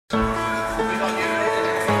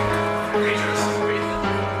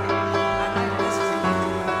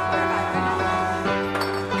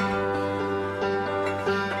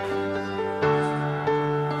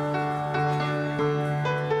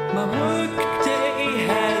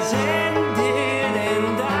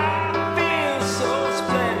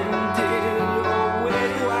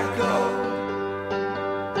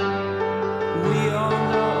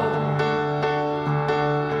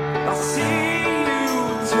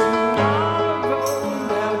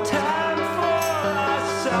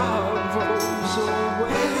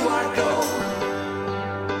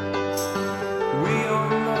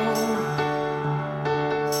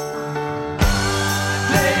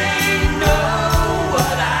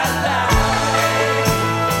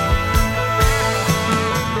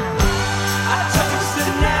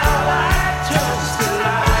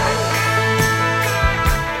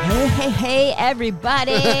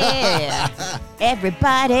everybody.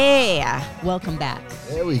 Everybody. Welcome back.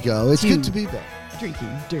 There we go. It's good to be back.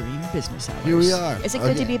 Drinking during business hours. Here we are. Is it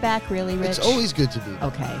good to be back, really, Rich? It's always good to be back.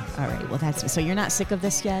 Okay. All right. Well, that's so you're not sick of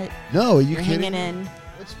this yet? No, are you You're kidding? hanging in.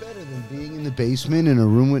 What's better than being in the basement in a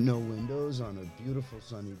room with no windows on a beautiful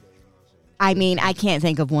sunny day? I mean, I can't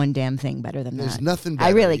think of one damn thing better than There's that. nothing better.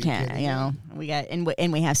 I really You can't. kidding You me? know, we got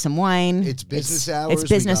and we have some wine. It's business hours. It's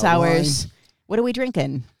business We got hours. wine. What are we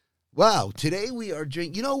drinking? Wow. Today we are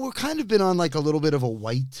drinking. You know, we're kind of been on like a little bit of a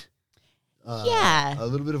white. Yeah. A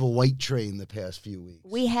little bit of a white train the past few weeks.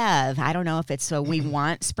 We have. I don't know if it's so we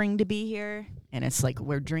want spring to be here, and it's like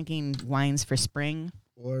we're drinking wines for spring.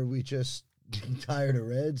 Or we just tired of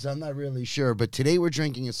reds. I'm not really sure. But today we're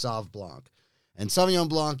drinking a Sauv Blanc. And Sauvignon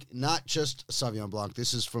Blanc, not just Sauvignon Blanc.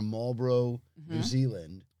 This is from Marlborough, New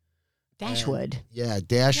Zealand. Dashwood.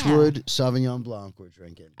 Dashwood Sauvignon Blanc we're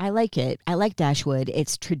drinking. I like it. I like Dashwood.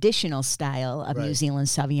 It's traditional style of New Zealand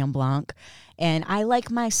Sauvignon Blanc. And I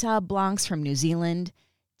like my Sauv Blancs from New Zealand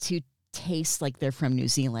to taste like they're from New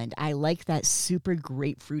Zealand. I like that super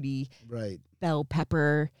grapefruity bell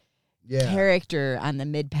pepper character on the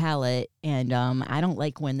mid palate. And I don't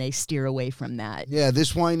like when they steer away from that. Yeah,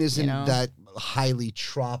 this wine isn't that highly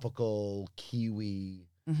tropical kiwi.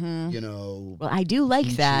 You know, well, I do like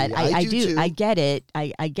that. I do. Too. I get it.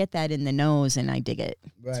 I get that in the nose, and I dig it.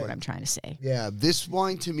 That's what I'm trying to say. Yeah, this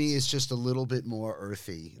wine to me is just a little bit more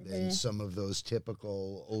earthy than some of those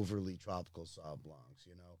typical overly tropical Sauv Blancs.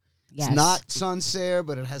 You know, it's not Sancerre,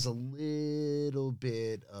 but it has a little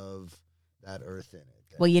bit of that earth in it.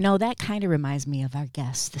 Well, you know, that kind of reminds me of our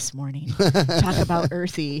guest this morning. Talk about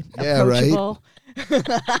earthy, yeah, approachable.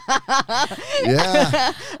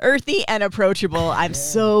 Yeah. Earthy and approachable. I'm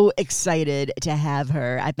so excited to have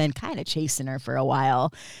her. I've been kind of chasing her for a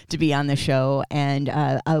while to be on the show, and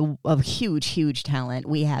a huge, huge talent.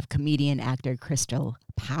 We have comedian, actor Crystal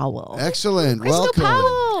Powell. Excellent. Crystal Welcome.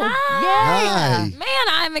 Powell. Hi. Man,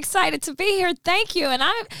 I'm excited to be here. Thank you. And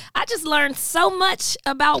I just learned so much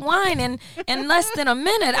about wine in less than a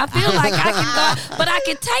minute. I feel like I can go, but I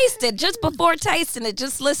could taste it just before tasting it,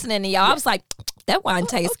 just listening to y'all. I was like, that wine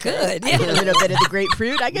tastes good. I get a little bit of the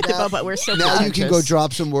grapefruit. I get the but we're so now conscious. you can go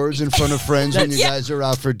drop some words in front of friends when you guys are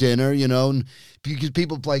out for dinner, you know, and because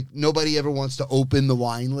people like nobody ever wants to open the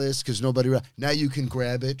wine list because nobody. Now you can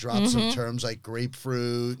grab it, drop some terms like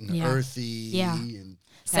grapefruit and earthy. And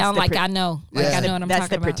sound like I know. Like I know what I'm talking about. That's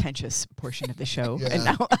the pretentious portion of the show.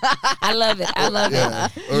 Yeah. I love it. I love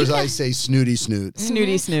it. Or as I say, snooty snoot.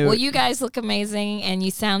 Snooty snoot. Well, you guys look amazing and you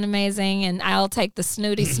sound amazing, and I'll take the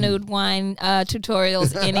snooty snoot wine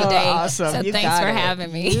tutorials any day. Awesome. So You thanks got for it.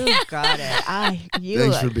 having me. You got it.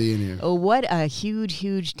 Thanks for being here. Oh, what a huge,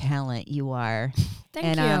 huge talent you are.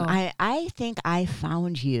 Thank you. I think I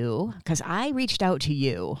found you because I reached out to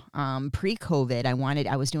you pre-COVID.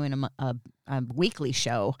 I was doing a weekly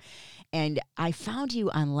show, and I found you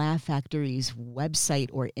on Laugh Factory's website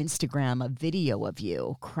or Instagram, a video of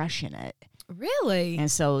you crushing it. Really? And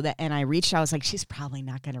so I reached out. I was like, she's probably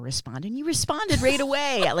not going to respond, and you responded right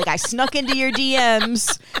away. Like I snuck into your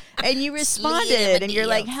DMs, and you responded, and you're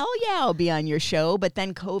like, hell yeah, I'll be on your show. But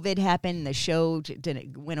then COVID happened, and the show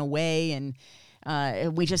went away, and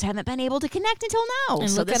we just haven't been able to connect until now. And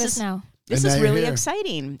so look at us now. This And is now you're really here.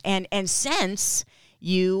 exciting. And since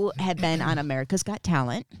you have been on America's Got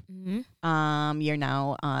Talent, you're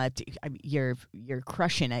now you're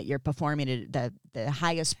crushing it. You're performing at the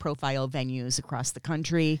highest profile venues across the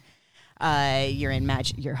country.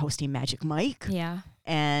 You're hosting Magic Mike. Yeah.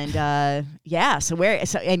 And and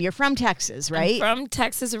you're from Texas, right? I'm from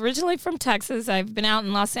Texas, originally from Texas. I've been out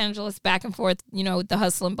in Los Angeles back and forth, you know, with the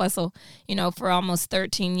hustle and bustle, you know, for almost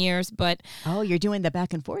 13 years. But you're doing the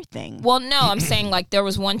back and forth thing. well, no, I'm saying like there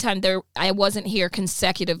was one time I wasn't here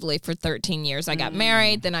consecutively for 13 years. I got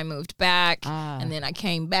married, then I moved back, and then I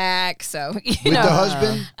came back. So With the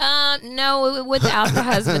husband? No, without the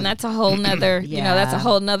husband, that's a whole nother, you know, that's a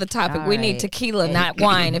whole nother topic. All We right. need tequila, not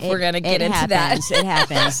wine, if we're gonna get into happens. that. It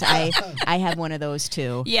happens. I have one of those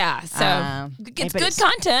too. Yeah, so it's but good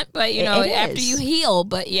content, but you know, it after is. you heal,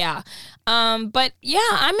 but yeah. I'm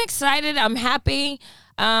excited. I'm happy.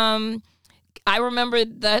 I remember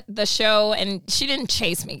the show, and she didn't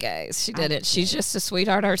chase me, guys. She didn't. She's just a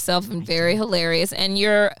sweetheart herself and very hilarious. And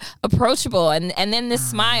you're approachable, and then this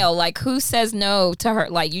smile, like who says no to her?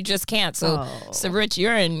 Like you just can't. So Rich,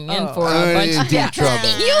 you're in for a bunch of deep trouble.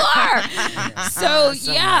 You are. So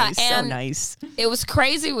yeah, nice, and so nice. it was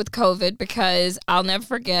crazy with COVID because I'll never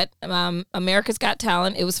forget. America's Got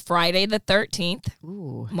Talent. It was Friday the 13th,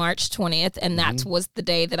 March 20th, and that was the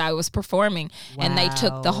day that I was performing. And they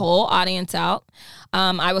took the whole audience out. out.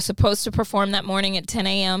 I was supposed to perform that morning at 10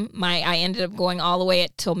 a.m. I ended up going all the way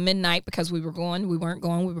till midnight because we weren't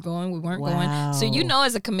going. Wow. So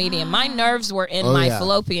as a comedian, my nerves were in my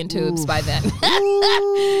fallopian tubes by then.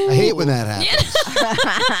 I hate when that happens.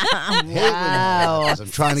 I hate when that happens. I'm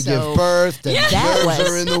trying to give birth, and nerves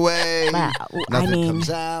are in the way. Wow. Nothing comes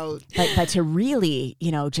out. But to really,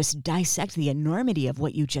 just dissect the enormity of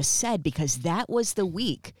what you just said, because that was the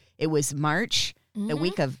week. It was March. The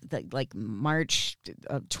week of March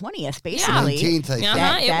 20th, basically. 17th, I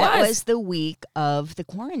think. That was the week of the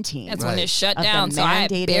quarantine. That's when it shut down. So I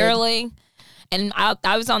barely. And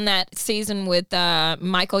I was on that season with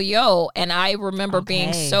Michael Yo, and I remember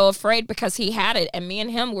being so afraid because he had it, and me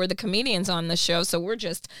and him were the comedians on the show, so we're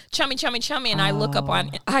just chummy, and I look up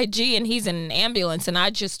on IG, and he's in an ambulance, and I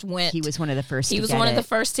just went. He was one of the first. He was one of the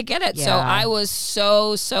first to get it, so I was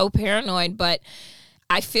so paranoid, but.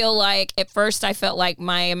 I feel like at first I felt like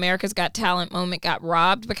my America's Got Talent moment got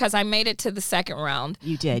robbed because I made it to the second round.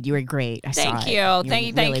 You did. You were great. I saw Thank it. you.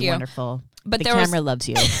 Thank you. Wonderful. But the there camera loves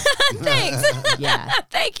you. Thanks. Yeah.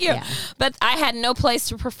 Thank you. Yeah. But I had no place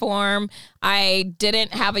to perform. I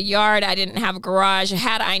didn't have a yard. I didn't have a garage.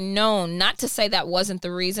 Had I known, not to say that wasn't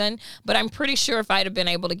the reason, but I'm pretty sure if I'd have been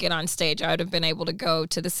able to get on stage, I would have been able to go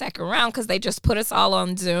to the second round because they just put us all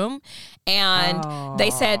on Zoom. And they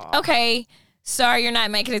said, okay, sorry, you're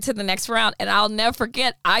not making it to the next round. And I'll never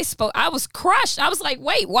forget, I was crushed. I was like,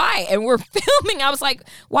 wait, why? And we're filming. I was like,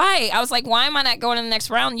 why? I was like, why am I not going to the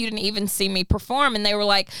next round? You didn't even see me perform. And they were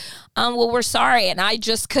like, well, we're sorry. And I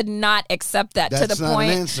just could not accept that. That's to the not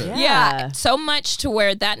point. An answer. Yeah. So much to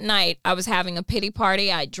where that night I was having a pity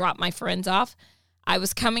party. I dropped my friends off. I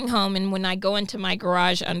was coming home, and when I go into my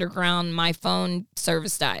garage underground, my phone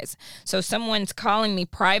service dies. So someone's calling me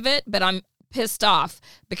private, but I'm pissed off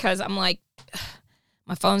because I'm like,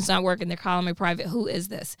 my phone's not working. They're calling me private. Who is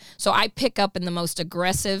this? So I pick up in the most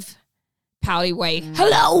aggressive, pouty way.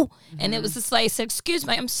 Hello. And it was this lady said, excuse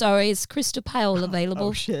me, I'm sorry. Is Crystal Powell available?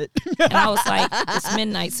 Oh, shit. And I was like, it's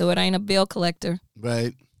midnight, so it ain't a bill collector.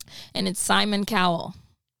 Right. And it's Simon Cowell.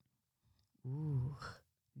 Ooh,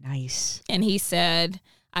 nice. And he said,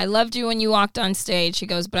 I loved you when you walked on stage. He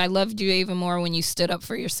goes, but I loved you even more when you stood up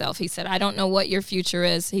for yourself. He said, I don't know what your future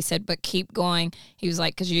is. He said, but keep going. He was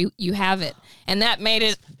like, because you have it. And that made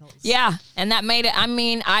it, and that made it,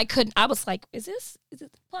 I was like, is it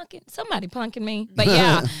punking? Somebody punking me. But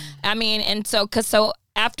yeah, and so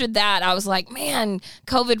after that, I was like, man,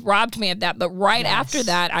 COVID robbed me of that. But after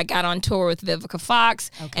that, I got on tour with Vivica Fox.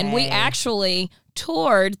 Okay. And we actually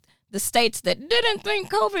toured the states that didn't think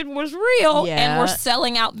COVID was real and were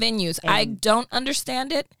selling out venues. And I don't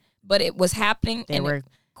understand it, but it was happening. There were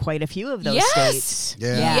quite a few of those states.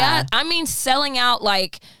 Yeah. Selling out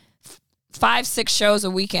like 5-6 shows a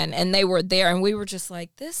weekend, and they were there, and we were just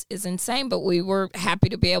like, this is insane, but we were happy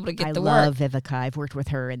to be able to get the work. I love Vivica. I've worked with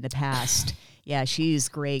her in the past. Yeah, she's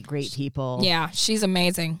great people. Yeah, she's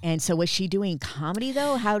amazing. And so was she doing comedy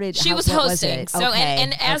though? She was hosting. Was so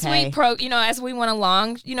and as we went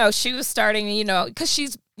along, she was starting, because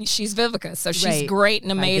she's Vivica, so she's great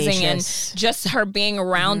and amazing, and just her being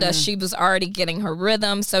around us, she was already getting her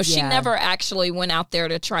rhythm. So she never actually went out there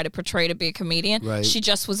to try to portray to be a comedian. Right. She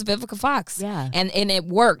just was Vivica Fox. Yeah. And it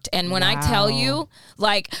worked. And when I tell you,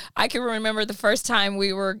 like, I can remember the first time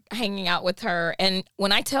we were hanging out with her, and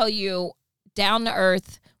when I tell you, down to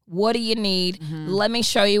earth, what do you need? Mm-hmm. Let me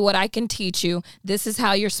show you what I can teach you. This is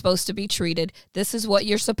how you're supposed to be treated. This is what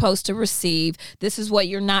you're supposed to receive. This is what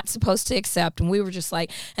you're not supposed to accept. And we were just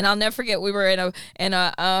like, and I'll never forget, we were in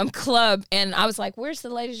a club, and I was like, where's the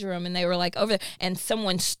ladies' room? And they were like, over there. And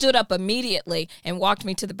someone stood up immediately and walked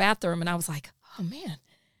me to the bathroom, and I was like, oh man.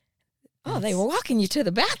 Oh, they were walking you to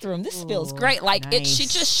the bathroom. This feels great. Like she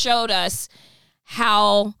just showed us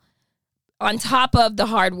how, on top of the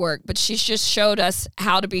hard work, but she just showed us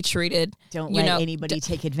how to be treated. Don't let anybody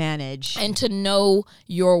take advantage. And to know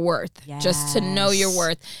your worth. Yes. Just to know your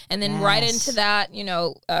worth. And then right into that,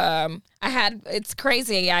 it's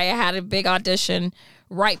crazy. I had a big audition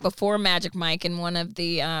right before Magic Mike, and one of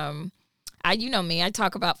the, you know me, I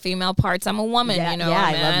talk about female parts. I'm a woman, I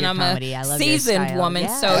love your comedy. I'm a seasoned woman.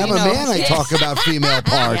 Yeah. So I'm a man. I talk about female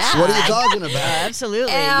parts. What are you talking about?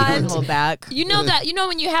 Absolutely. And you can hold back. You know that. You know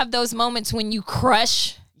when you have those moments when you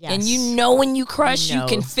crush. Yes. And when you crush, you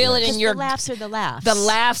can feel it in your... The laughs are the laughs. The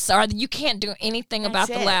laughs are... You can't do anything about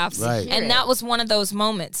the laughs. Right. And that was one of those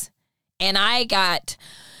moments. And I got...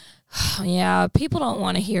 people don't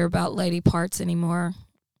want to hear about lady parts anymore.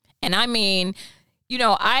 And I mean...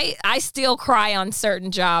 I still cry on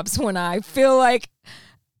certain jobs when I feel like,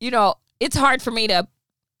 it's hard for me to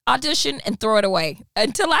audition and throw it away.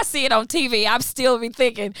 Until I see it on TV, I'm still be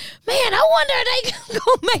thinking, man, I wonder if they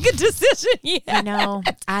gonna make a decision yet. You know,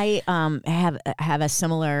 I have a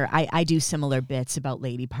similar. I do similar bits about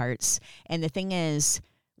lady parts, and the thing is,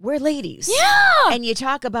 we're ladies. Yeah. And you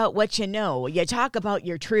talk about what you know. You talk about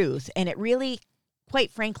your truth, and it really,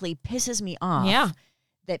 quite frankly, pisses me off. Yeah.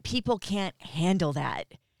 That people can't handle that.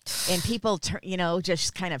 And people,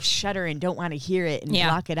 just kind of shudder and don't want to hear it and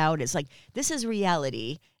block it out. It's like, this is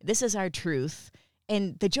reality. This is our truth.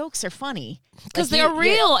 And the jokes are funny. Because they're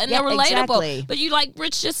real and they're relatable. Exactly. But you, like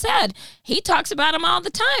Rich just said, he talks about them all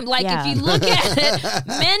the time. Like, if you look at it,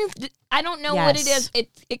 men, I don't know what it is.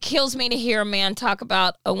 It kills me to hear a man talk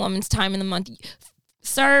about a woman's time in the month.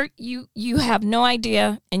 Sir, you have no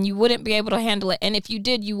idea, and you wouldn't be able to handle it. And if you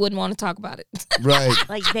did, you wouldn't want to talk about it. Right.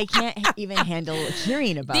 Like, they can't even handle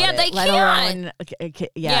hearing about it. Yeah, they let can't.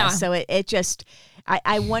 Alone, so it just,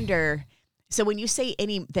 I wonder, so when you say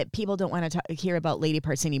that people don't want to hear about lady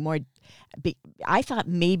parts anymore, I thought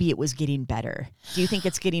maybe it was getting better. Do you think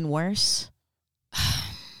it's getting worse?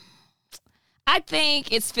 I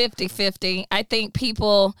think it's 50-50. I think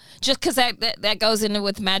people, just because that goes into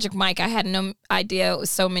with Magic Mike, I had no idea it was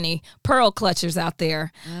so many pearl clutchers out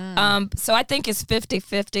there. So I think it's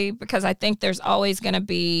 50-50 because I think there's always going to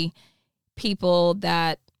be people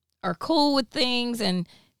that are cool with things and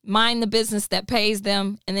mind the business that pays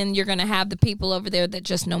them. And then you're going to have the people over there that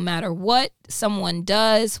just no matter what someone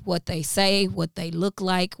does, what they say, what they look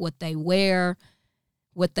like, what they wear,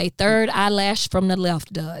 what they third eyelash from the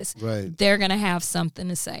left does. Right. They're going to have something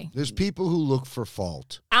to say. There's people who look for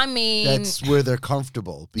fault. I mean, that's where they're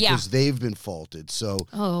comfortable because they've been faulted. So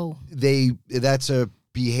that's a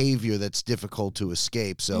behavior that's difficult to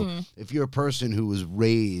escape. So if you're a person who was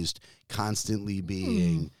raised constantly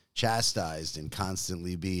being chastised and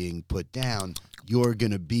constantly being put down, you're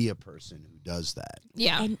going to be a person who does that.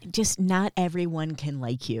 Yeah. And just not everyone can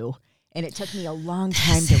like you. And it took me a long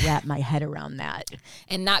time to wrap my head around that.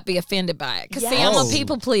 And not be offended by it. Because, see, I'm a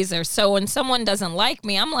people pleaser. So when someone doesn't like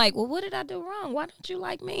me, I'm like, well, what did I do wrong? Why don't you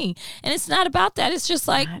like me? And it's not about that. It's just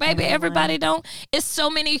like, baby, everybody don't. It's so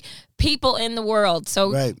many people in the world.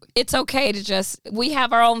 So it's okay to just, we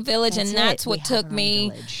have our own village. That's what took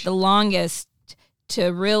me the longest to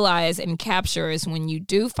realize and capture is when you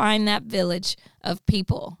do find that village of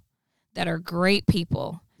people that are great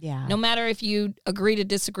people. Yeah. No matter if you agree to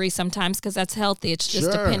disagree sometimes, because that's healthy. It's just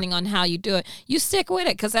depending on how you do it. You stick with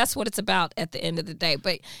it because that's what it's about at the end of the day.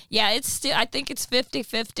 But, yeah, it's still, I think it's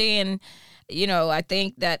 50-50. And, I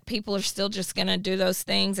think that people are still just going to do those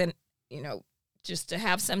things and, just to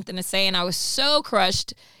have something to say. And I was so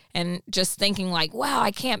crushed and just thinking like, wow, I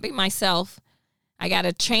can't be myself. I got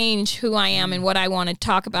to change who I am and what I want to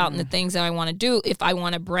talk about and the things that I want to do if I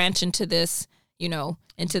want to branch into this,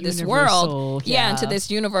 into this world. Yeah, into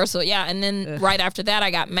this universal. Yeah. And then right after that,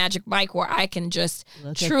 I got Magic Mike where I can just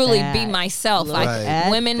truly be myself.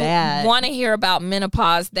 Women want to hear about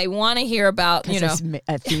menopause. They want to hear about, it's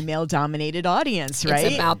a female dominated audience, right?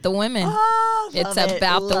 It's about the women. It's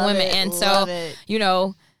about the women. And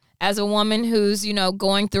so, as a woman who's,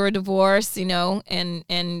 going through a divorce,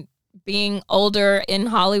 and being older in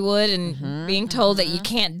Hollywood and being told that you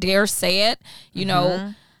can't dare say it,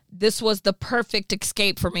 this was the perfect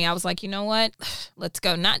escape for me. I was like, you know what? Let's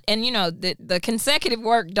go. The consecutive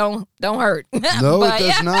work don't hurt. No, but, it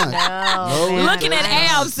does not. No, looking at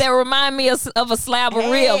abs that remind me of a slab of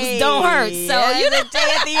ribs don't hurt. So the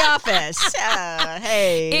day at the office.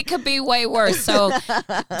 It could be way worse. So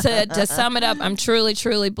to sum it up, I'm truly,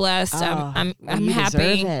 truly blessed. I'm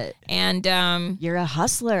happy. And you're a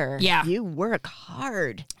hustler. Yeah, you work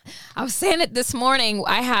hard. I was saying it this morning.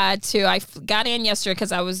 I got in yesterday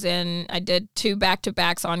because I did 2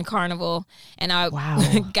 back-to-backs on Carnival, and I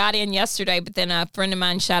got in yesterday, but then a friend of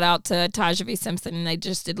mine, shout out to Taja V. Simpson, and they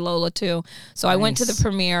just did Lola too. So I went to the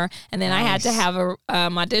premiere, and then I had to have a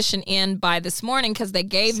audition in by this morning because they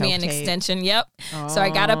gave me an extension. Yep. So I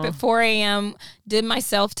got up at 4 a.m., did my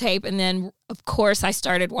self-tape, and then of course, I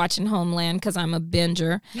started watching Homeland because I'm a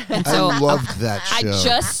binger. And so I loved that show. I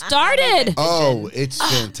just started. Oh, it's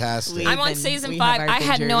fantastic. I'm on season 5. I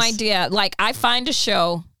had no idea. Like, I find a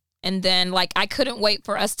show, and then, I couldn't wait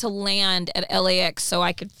for us to land at LAX so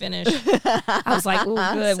I could finish. I was like, "Ooh,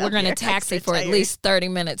 good. We're going to taxi for at least 30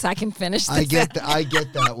 minutes. I can finish this." I get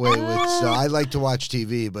that way. I like to watch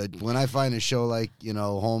TV, but when I find a show like,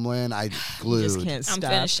 Homeland, I glued. You just can't stop.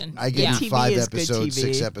 I'm finishing. I get 5 episodes,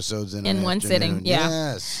 6 episodes in one sitting. Yeah.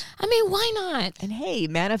 Yes. I mean, why not? And hey,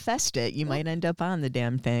 manifest it. You might end up on the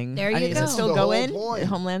damn thing. There you go. Is it still going?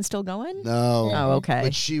 Homeland still going? No. Oh, okay.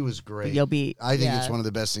 But she was great. You'll be. I think it's one of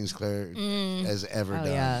the best things Claire has ever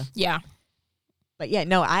done. Yeah. But yeah,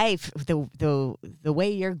 no, the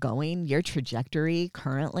way you're going, your trajectory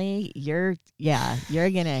currently, you're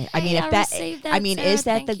gonna. I mean, if that, is that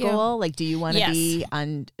Thank the you. goal? Like, do you want to be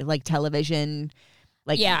on like television?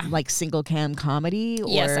 Like single cam comedy? Or,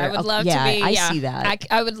 yes, I would love to be. I see that.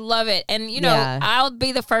 I would love it. And, I'll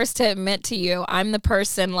be the first to admit to you, I'm the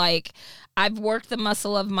person, like, I've worked the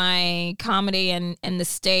muscle of my comedy and the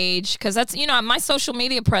stage, because that's, my social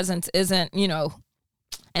media presence isn't,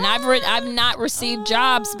 and I've not received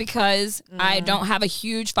jobs because I don't have a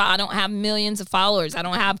huge I don't have millions of followers. I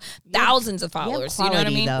don't have thousands of followers.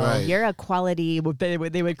 Quality, you know what I mean? Right. You're a quality.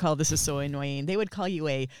 They would call this is so annoying. They would call you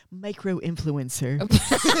a micro influencer. I'll take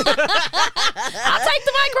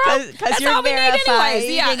the micro because you're all we need verified.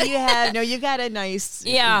 anyways. Yeah. And you got a nice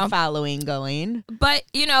following going. But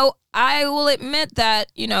I will admit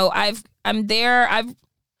that I'm there. I've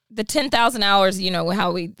the 10,000 hours,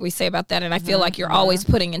 how we say about that. And I feel like you're always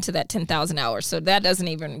putting into that 10,000 hours. So that doesn't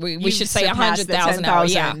even, we should say 100,000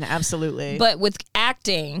 hours. Yeah, absolutely. But with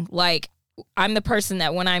acting, like, I'm the person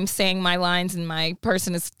that when I'm saying my lines and my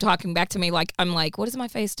person is talking back to me, like, I'm like, what is my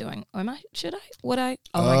face doing? Oh my God.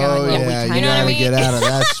 Yeah. You know what I mean? Get out of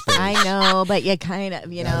that space. I know, but you kind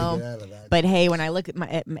of, But hey, when I look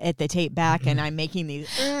at the tape back and I'm making these,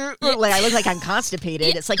 like I look like I'm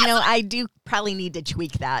constipated. It's like, I do probably need to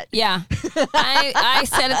tweak that. Yeah. I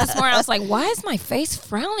said it this morning. I was like, why is my face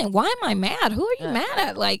frowning? Why am I mad? Who are you mad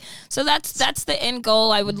at? Like, so that's the end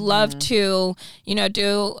goal. I would love to,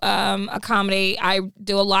 do a comedy. I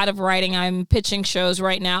do a lot of writing. I'm pitching shows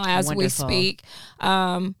right now as we speak.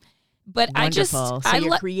 But wonderful.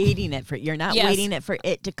 You're creating it you're not waiting for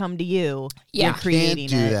it to come to you. Yeah. You're creating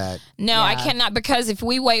Can't do it. that. No, I cannot, because if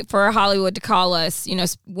we wait for Hollywood to call us,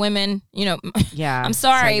 women, I'm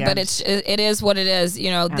sorry, but it is what it is,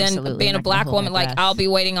 then being a black woman, like, I'll be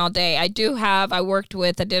waiting all day. I did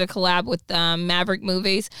a collab with Maverick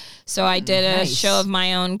Movies. So I did a show of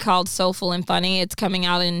my own called Soulful and Funny. It's coming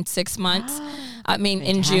out in 6 months.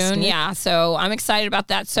 In June. Yeah. So I'm excited about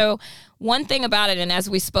that. So one thing about it, and as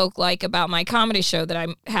we spoke, like, about my comedy show that I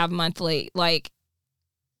have monthly, like,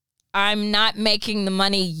 I'm not making the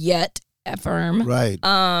money yet, affirm. Right.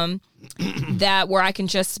 That where I can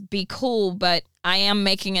just be cool, but I am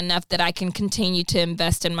making enough that I can continue to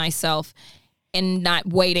invest in myself and not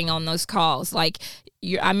waiting on those calls. Like,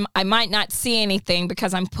 I might not see anything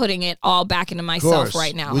because I'm putting it all back into myself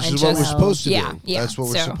right now. Which and is what we're supposed to do. Yeah, That's what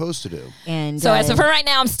we're supposed to do. And so as of right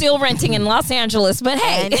now, I'm still renting in Los Angeles. But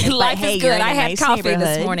hey, life is good. I had coffee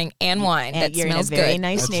this morning and wine. That you're smells in a very good.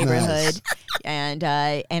 nice That's neighborhood.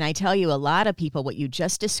 Nice. And I tell you, a lot of people, what you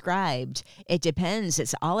just described, it depends.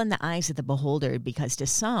 It's all in the eyes of the beholder, because to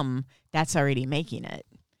some, that's already making it.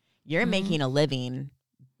 You're making a living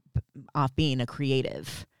off being a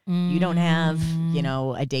creative. You don't have,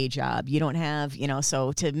 a day job. You don't have,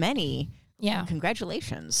 so to many,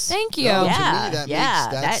 congratulations. Thank you.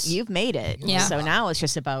 That you've made it. Yeah. So now it's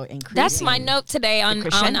just about increasing. That's my note today on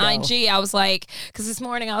IG. I was like, because this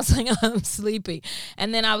morning I was like, I'm sleepy.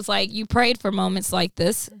 And then I was like, you prayed for moments like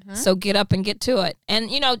this, so get up and get to it.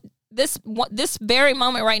 And, this very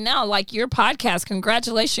moment right now, like your podcast,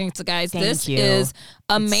 congratulations, guys. This is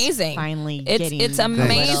amazing. It's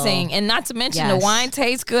amazing. And not to mention the wine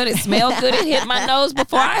tastes good. It smelled good. It hit my nose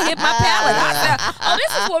before I hit my palate. I said,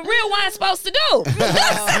 this is what real wine's supposed to do.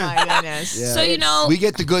 Oh my goodness. So, we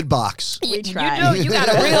get the good box. You do. You got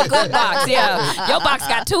a real good box. Yeah. Your box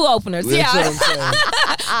got 2 openers. That's what I'm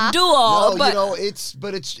saying. Dual. No,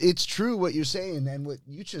 it's true what you're saying, and what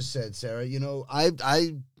you just said, Sarah.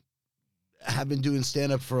 I have been doing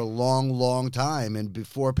stand-up for a long, long time, and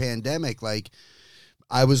before pandemic, like,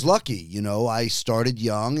 I was lucky, I started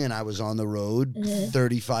young and I was on the road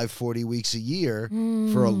 35, 40 weeks a year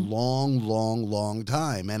for a long, long, long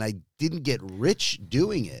time, and I didn't get rich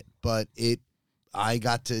doing it, but I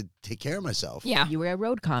got to take care of myself. Yeah, you were a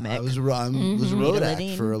road comic. I was a road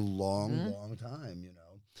act for a long, long time,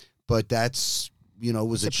 but that's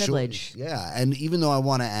was a privilege. Yeah, and even though I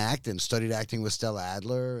want to act and studied acting with Stella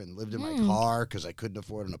Adler and lived in my car because I couldn't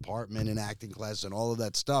afford an apartment and acting class and all of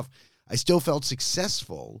that stuff, I still felt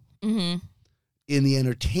successful in the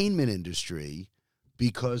entertainment industry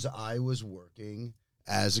because I was working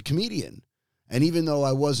as a comedian. And even though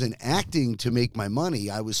I wasn't acting to make my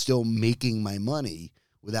money, I was still making my money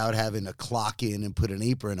without having to clock in and put an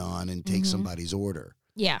apron on and take somebody's order.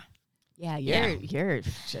 Yeah. Yeah, you're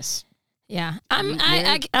just... Yeah,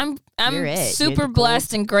 I'm super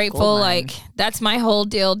blessed and grateful. Like, that's my whole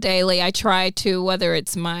deal daily. I try to, whether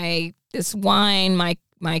it's this wine, my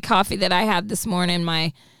coffee that I had this morning,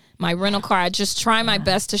 my rental car, I just try my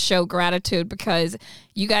best to show gratitude, because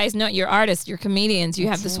you guys know you're artists, you're comedians, you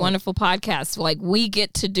have this wonderful podcast. Like, we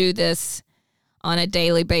get to do this on a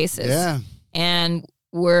daily basis. Yeah. And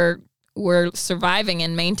we're surviving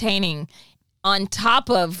and maintaining on top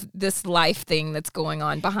of this life thing that's going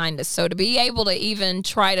on behind us. So to be able to even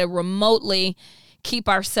try to remotely keep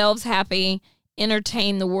ourselves happy,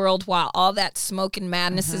 entertain the world while all that smoke and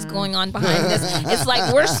madness is going on behind us. It's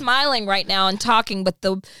like we're smiling right now and talking, but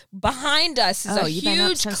the behind us is a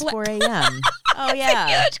huge since 4 a.m. Oh, yeah.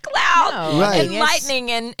 It's a huge cloud. No, right. And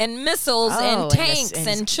lightning and missiles and tanks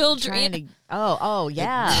and children.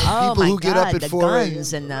 Yeah. People who get up at the 4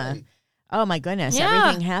 guns a.m. and the... Right. Oh, my goodness. Yeah.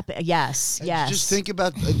 Everything happened. Yes. Just think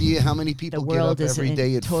about how many people The get up world is every in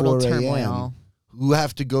day at total 4 a.m. turmoil. who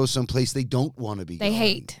have to go someplace they don't want to be They going.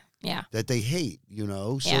 hate. Yeah. That they hate,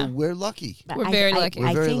 So Yeah. we're lucky. We're very lucky. I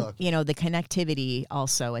We're very think, lucky. the connectivity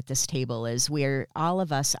also at this table is where all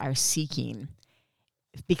of us are seeking,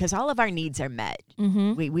 because all of our needs are met.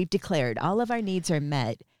 Mm-hmm. We've declared all of our needs are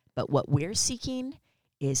met, but what we're seeking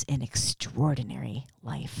is an extraordinary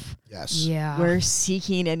life. Yes. Yeah. We're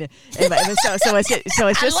seeking, so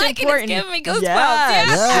it's just I like important. It. It's giving me goosebumps.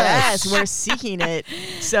 Yes, we're seeking it.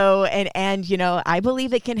 So and I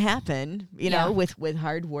believe it can happen. With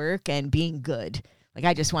hard work and being good. Like,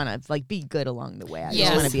 I just want to be good along the way. I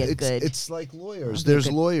just want to be good. It's like lawyers.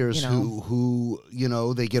 There's lawyers who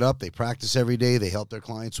they get up, they practice every day, they help their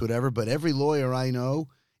clients, whatever. But every lawyer I know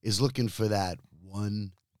is looking for that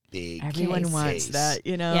one big Everyone case. wants that,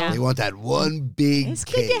 Yeah. They want that one big It's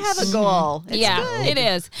case. good to have a goal. It's good. It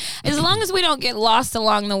is. As long as we don't get lost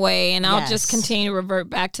along the way, and I'll just Yes. continue to revert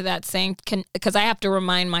back to that same, because I have to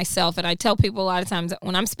remind myself, and I tell people a lot of times that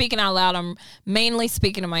when I'm speaking out loud, I'm mainly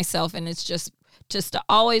speaking to myself, and it's just to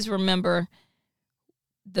always remember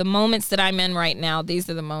the moments that I'm in right now. These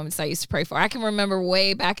are the moments I used to pray for. I can remember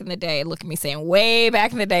way back in the day, look at me saying way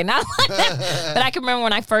back in the day, not like that, but I can remember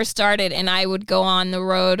when I first started and I would go on the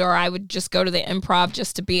road, or I would just go to the Improv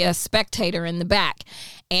just to be a spectator in the back.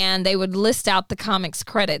 And they would list out the comics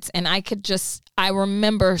credits, and I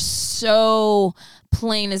remember so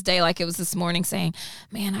plain as day, like it was this morning, saying,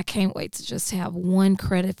 man, I can't wait to just have one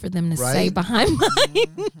credit for them to say behind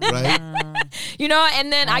mine. Right?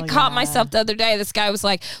 And then I caught myself the other day. This guy was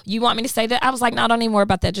like, you want me to say that? I was like, no, don't need more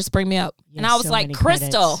about that. Just bring me up. You and have I was so like, many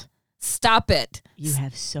Crystal, credits. stop it. You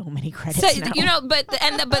have so many credits now. But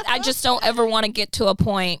I just don't ever want to get to a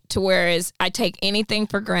point to where I take anything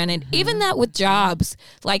for granted. Even that with jobs.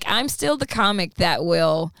 Like, I'm still the comic that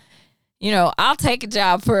will, I'll take a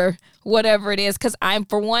job for whatever it is, because I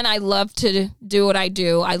love to do what I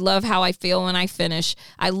do. I love how I feel when I finish.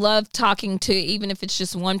 I love talking to, even if it's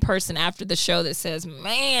just one person after the show that says,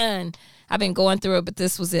 man, I've been going through it, but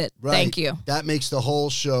this was it. Right. Thank you. That makes the whole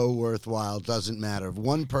show worthwhile. Doesn't matter. If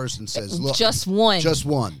one person says, look. Just one. Just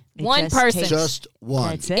one. One person. Just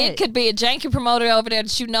one. That's it. It could be a janky promoter over there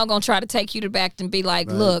that gonna try to take you to back and be like,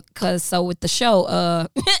 look, so with the show,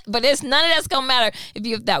 but it's none of that's gonna matter if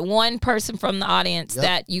you have that one person from the audience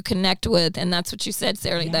that you connect with, and that's what you said,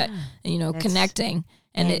 Sarah, that connecting,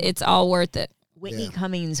 and it's all worth it. Whitney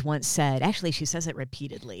Cummings once said, actually she says it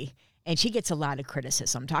repeatedly, and she gets a lot of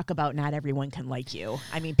criticism. Talk about not everyone can like you.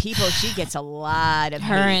 I mean, she gets a lot of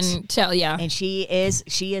hate. And she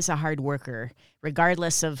is a hard worker,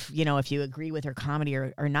 regardless of, if you agree with her comedy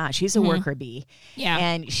or not. She's a worker bee. Yeah.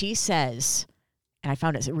 And she says, and I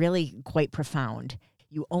found it really quite profound,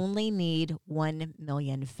 you only need 1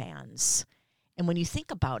 million fans. And when you think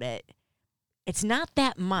about it, it's not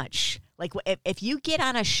that much. Like, if you get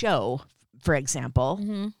on a show, for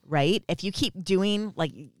example, right? If you keep doing,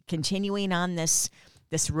 continuing on this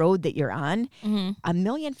road that you're on, 1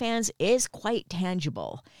 million fans is quite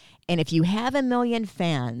tangible. And if you have 1 million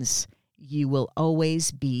fans, you will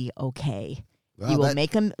always be okay. Well, you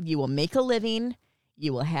will make a living.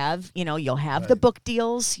 You will have, you'll have the book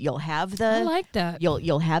deals. You'll have I like that.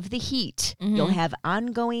 You'll have the heat. You'll have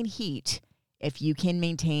ongoing heat. If you can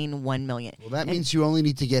maintain 1 million. Well, that means you only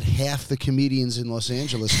need to get half the comedians in Los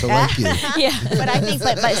Angeles to like you. Yeah. But I think,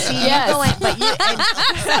 but see, yes. you're going, but you, and,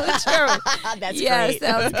 So true. that's Yes, great.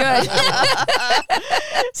 that was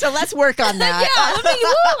good. So let's work on that.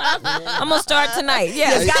 I'm going to start tonight.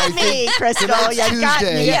 Yes. You got me, Crystal. You got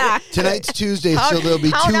me. Yeah. Tonight's Tuesday, so there'll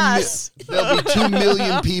be 2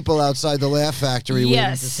 million people outside the Laugh Factory waiting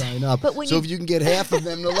to sign up. But so if you can get half of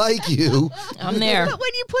them to like you, I'm there. But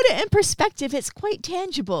when you put it in perspective, it's quite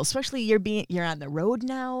tangible. Especially you're on the road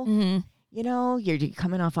now. You're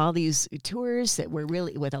coming off all these tours that were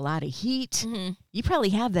really with a lot of heat. You probably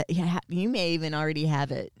have that. You may even already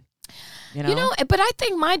have it. But I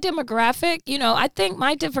think my demographic,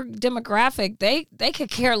 demographic, they could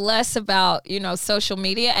care less about, social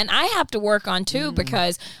media. And I have to work on too,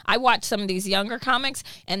 because I watch some of these younger comics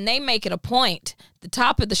and they make it a point. The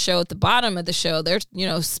top of the show, at the bottom of the show, they're,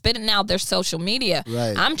 spitting out their social media.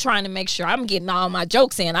 Right. I'm trying to make sure I'm getting all my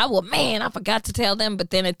jokes in. I forgot to tell them.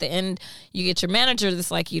 But then at the end, you get your manager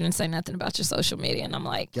that's like, you didn't say nothing about your social media. And I'm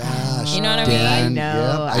like, gosh, you know what I mean? I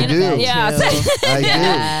know. I do. Yeah.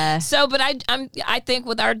 I do. So, but I think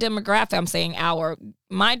with our demographic, I'm saying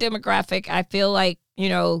my demographic, I feel like,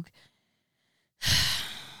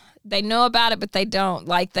 they know about it, but they don't.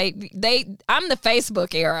 Like I'm the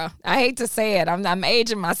Facebook era. I hate to say it. I'm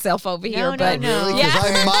aging myself over here, but really? Yeah,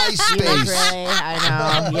 I'm MySpace. Really,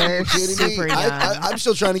 I know. You're super young. I'm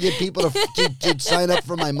still trying to get people to sign up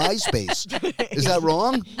for my MySpace. Is that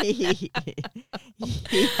wrong? He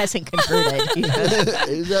hasn't converted.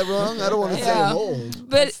 Is that wrong? I don't want to say I'm old.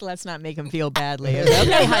 But let's not make him feel badly.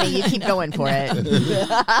 Okay, honey, you keep going for it. No,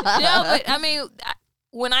 but I mean,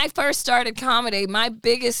 when I first started comedy, my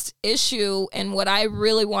biggest issue and what I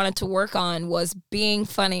really wanted to work on was being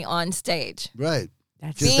funny on stage. Right.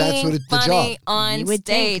 That's what it's the job. On you would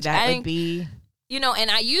stage. Think that would be.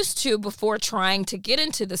 And I used to, before trying to get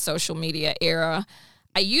into the social media era,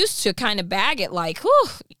 I used to kind of bag it like, whew,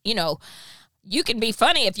 you can be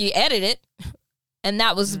funny if you edit it. And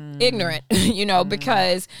that was ignorant,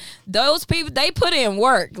 because those people, they put in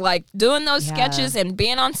work, like doing those sketches and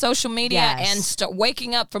being on social media and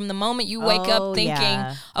waking up from the moment you wake up thinking,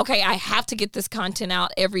 okay, I have to get this content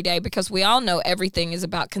out every day, because we all know everything is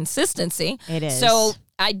about consistency. It is. So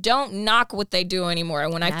I don't knock what they do anymore.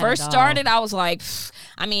 When I first started, I was like,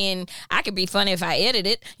 I could be funny if I edit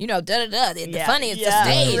it. The funny is the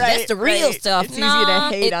stage. Right, that's the real stuff. It's easy to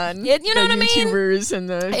hate on you know what I mean? YouTubers and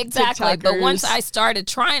the exactly. TikTokers. But once I started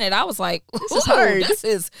trying it, I was like, this is hard. And it's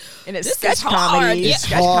this sketch is hard. comedy. Yeah.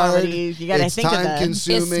 Sketch comedy. You got to think of time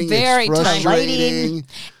consuming. It's very frustrating.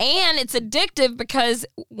 And it's addictive, because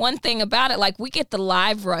one thing about it, like we get the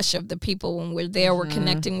live rush of the people when we're there, we're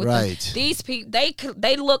connecting with them. These people, they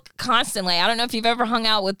look constantly. I don't know if you've ever hung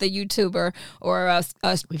out with a YouTuber or a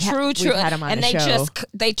true, and they show.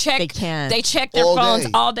 they check their all phones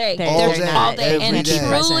day. all day. All day. And Every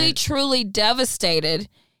day. truly devastated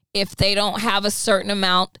if they don't have a certain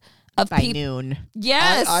amount of by people. noon.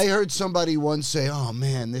 Yes. I heard somebody once say, "Oh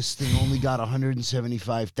man, this thing only got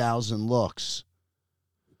 175,000 looks."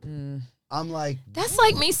 I'm like, that's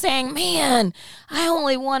like me saying, "Man, I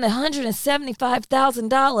only won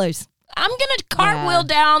 $175,000. I'm gonna cartwheel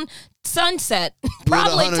down Sunset,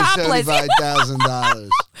 probably topless." $175,000.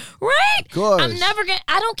 Right? Of course. I'm never gonna.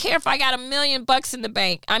 I don't care if I got $1 million in the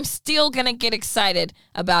bank. I'm still gonna get excited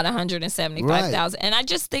about 175,000, and I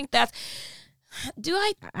just think that's.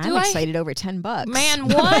 I'm excited over $10. Man,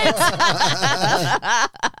 what?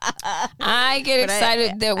 I get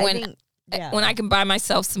excited when I can buy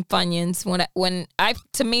myself some Funyuns.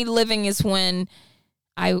 To me, living is when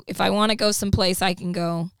if I want to go someplace, I can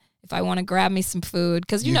go. If I want to grab me some food,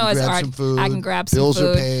 because as art, I can grab some Bills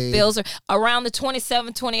food. Are paid. Bills are around the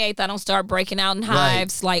 27th, 28th. I don't start breaking out in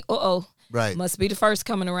hives like, right, must be the first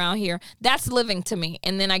coming around here. That's living to me,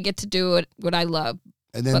 and then I get to do what I love.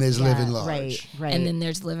 And then there's living large. Right. And then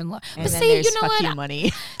there's living large. And but then see, there's you know fuck what? You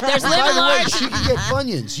money. There's By living the way, large. you can get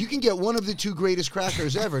Funyuns. You can get one of the two greatest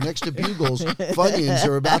crackers ever. Next to Bugles, Funyuns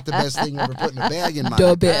are about the best thing ever put in a bag in my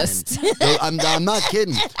opinion. Best. I'm not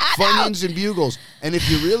kidding. Funyuns and Bugles. And if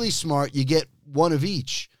you're really smart, you get one of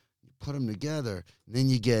each. You put them together, and then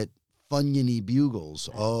you get Funyun-y Bugles.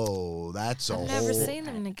 Oh, that's a whole... I've never seen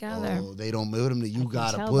them together. Oh, they don't put them. You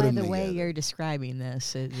got to put them by together. the way you're describing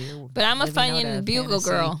this. But I'm a Funyun Bugle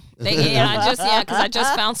girl. Because I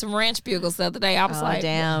just found some ranch bugles the other day. I was like,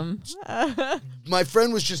 damn. My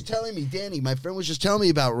friend was just telling me, Danny, about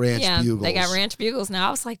ranch bugles. They got ranch bugles now.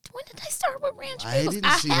 I was like, when did they start with ranch bugles?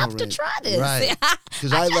 I have to try this. Right.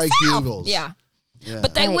 Because I like bugles. Yeah.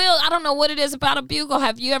 But they will. I don't know what it is about a bugle.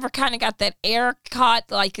 Have you ever kind of got that air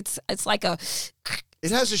caught? Like it's like a.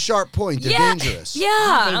 It has a sharp point. They're dangerous.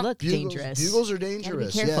 Yeah. They look dangerous. Bugles are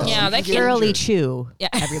dangerous. Be careful. Yeah, they can thoroughly chew. Yeah.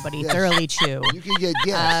 Everybody thoroughly chew. You can get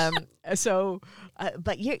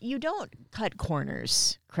but you don't cut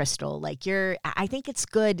corners, Crystal. Like I think it's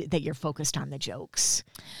good that you're focused on the jokes.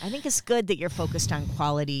 I think it's good that you're focused on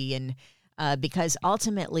quality, and because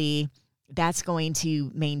ultimately that's going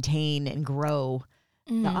to maintain and grow.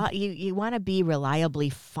 You want to be reliably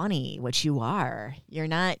funny, which you are. You're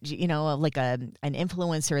not, like an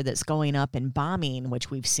influencer that's going up and bombing,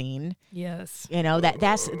 which we've seen. Yes.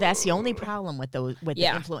 That's the only problem with the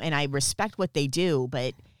influence. And I respect what they do,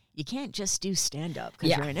 but you can't just do stand-up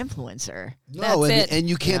because you're an influencer. No, and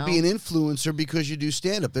you can't be an influencer because you do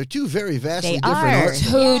stand-up. They're two very vastly different arts.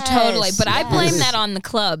 Totally. But I blame that on the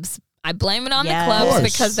clubs. I blame it on the clubs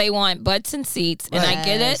because they want butts and seats, and I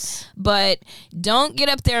get it. But don't get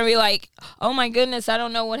up there and be like, "Oh my goodness, I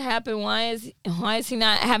don't know what happened. Why is he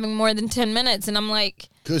not having more than 10 minutes?" And I'm like,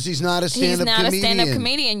 because he's not a stand-up comedian. He's not a stand-up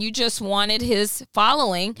comedian. You just wanted his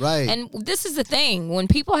following, right? And this is the thing: when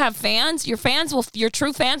people have fans, your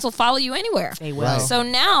true fans will follow you anywhere. They will. Right. So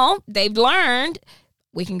now they've learned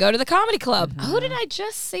we can go to the comedy club. Who did I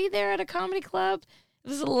just see there at a comedy club? It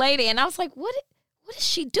was a lady, and I was like, what is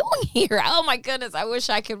she doing here? Oh my goodness, I wish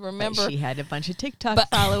I could remember. She had a bunch of TikTok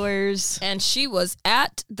followers. And she was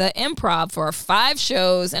at the Improv for 5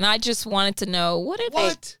 shows, and I just wanted to know,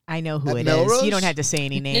 what? I know who at it Melrose? is. You don't have to say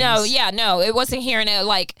any names. No, it wasn't here. And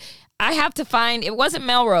I have to find, it wasn't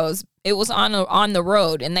Melrose. It was on the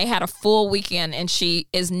road, and they had a full weekend, and she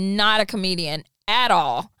is not a comedian at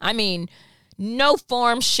all. I mean, no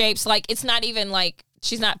form, shapes, it's not even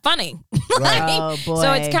she's not funny. Right. Oh, boy.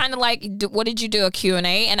 So it's kind of like, what did you do, a Q&A?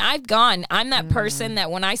 And I'm that person that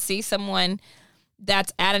when I see someone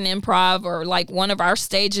that's at an improv or one of our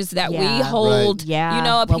stages that we hold, up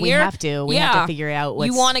here. We have to. We have to figure out what's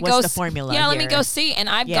the formula Yeah, here. let me go see. And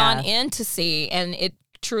I've gone in to see, and it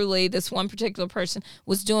truly, this one particular person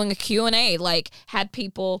was doing a Q&A, had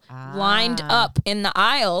people lined up in the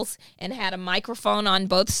aisles and had a microphone on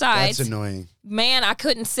both sides. That's annoying. Man, I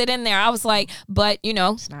couldn't sit in there. I was like, but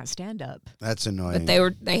it's not stand up. That's annoying.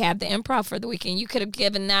 But they had the improv for the weekend. You could have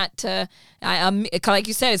given that to, like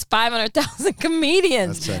you said, it's 500,000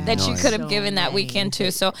 comedians that you could have given that weekend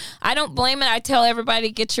to. So I don't blame it. I tell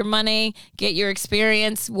everybody, get your money, get your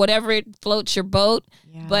experience, whatever it floats your boat.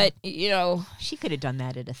 Yeah. But she could have done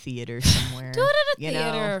that at a theater somewhere. Do it at a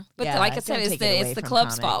theater. But like I said, it's the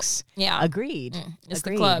club's fault. Yeah, agreed. It's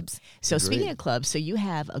the clubs. So speaking of clubs, so you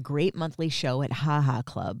have a great monthly show at Ha Ha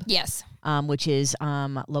Club. Yes. Which is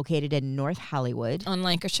located in North Hollywood. On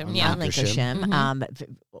Lancashire. On Lancashire.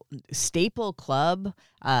 Staple club,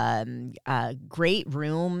 great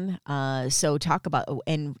room. So talk about,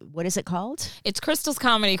 and what is it called? It's Crystal's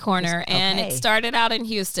Comedy Corner, and it started out in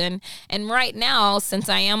Houston. And right now, since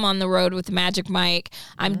I am on the road with Magic Mike,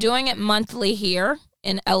 I'm doing it monthly here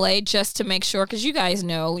in LA just to make sure, because you guys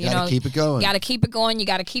know, you gotta keep it going. You got to keep it going. You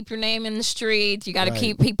got to keep your name in the streets. You got to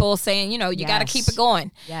keep people saying, you got to keep it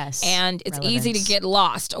going. Yes. And it's easy to get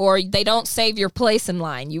lost, or they don't save your place in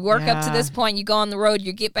line. You work up to this point, you go on the road,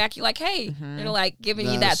 you get back, you're like, hey, they're giving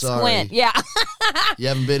you that squint. Yeah. You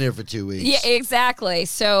haven't been here for 2 weeks. Yeah, exactly.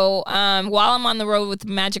 So while I'm on the road with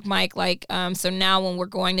Magic Mike, so now when we're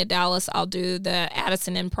going to Dallas, I'll do the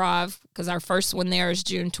Addison Improv, because our first one there is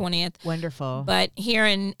June 20th. Wonderful. But here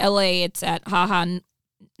in LA, it's at Ha Ha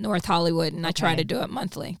North Hollywood, and I try to do it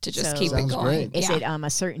monthly to just keep it going. Great. Is it a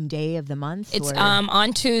certain day of the month? It's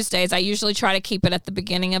on Tuesdays. I usually try to keep it at the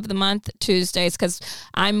beginning of the month, Tuesdays, because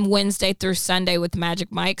I'm Wednesday through Sunday with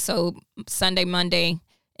Magic Mike. So Sunday, Monday,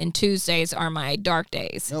 and Tuesdays are my dark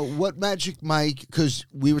days. Now, what Magic Mike, because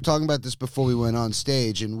we were talking about this before we went on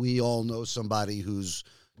stage, and we all know somebody who's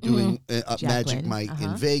doing Magic Mike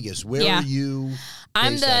in Vegas. Where are you?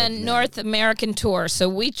 I'm the North American tour. So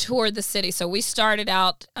we toured the city. So we started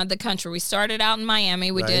out the country. We started out in Miami.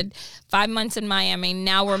 We did 5 months in Miami.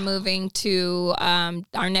 Now we're moving to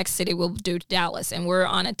our next city. We'll do Dallas. And we're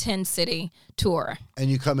on a 10-city tour. And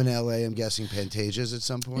you come in LA, I'm guessing Pantages at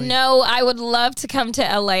some point? No, I would love to come to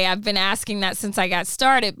LA. I've been asking that since I got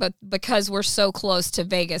started, but because we're so close to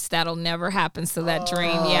Vegas, that'll never happen. So that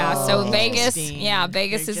dream, So Vegas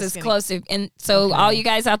is as close. And so all you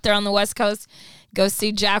guys out there on the West Coast, go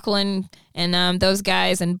see Jacqueline and those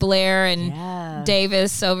guys, and Blair and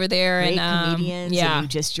Davis over there. Great and comedians. And you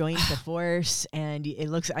just joined the force, and it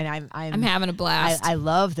looks. And I'm having a blast. I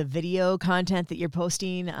love the video content that you're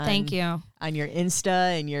posting. Thank you. On your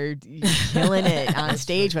Insta, and you're killing it on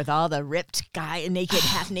stage with all the ripped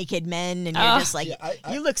half naked men, and you're just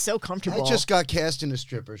you look so comfortable. I just got cast in a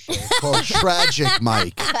stripper show called Tragic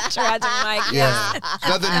Mike. Tragic Mike. Yeah,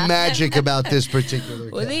 nothing magic about this particular.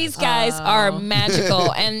 Well, these guys are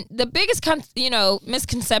magical, and the biggest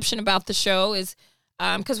misconception about the show is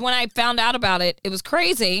because when I found out about it, it was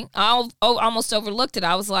crazy. I almost overlooked it.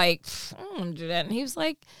 I was like, I don't want to do that, and he was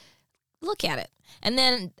like, look at it. And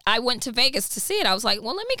then I went to Vegas to see it. I was like,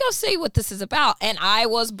 well, let me go see what this is about. And I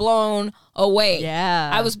was blown away.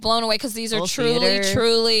 Yeah. I was blown away because these are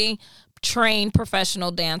truly trained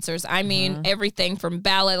professional dancers. I mean, everything from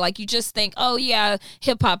ballet. Like, you just think, oh, yeah,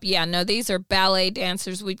 hip-hop. Yeah, no, these are ballet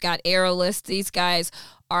dancers. We've got aerolists. These guys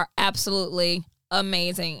are absolutely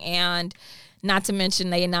amazing. And Not to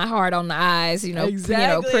mention they not hard on the eyes,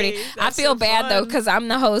 Exactly. Pretty. That's I feel so bad though fun. because I'm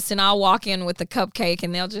the host and I'll walk in with the cupcake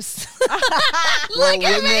and they'll just Well, look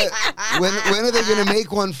at me. when are they going to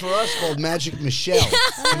make one for us called Magic Michelle?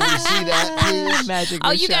 Can we see that, please? Magic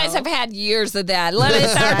Oh, you guys Michelle. have had years of that.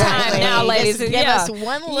 It's our time now, ladies. Just give us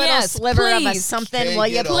one little sliver of a please. something, Take will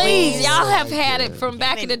you it all. Please, please? y'all have my had it God. from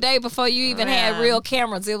back in the day before you even Yeah. had real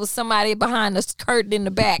cameras. It was somebody behind the curtain in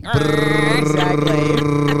the back. Exactly.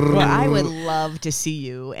 Well, I would love to see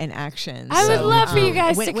you in action. I would love for you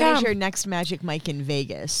guys when, to when come. is your next Magic Mike in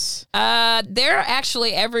Vegas? They're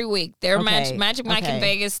actually every week. They're Okay, Magic Mike in okay.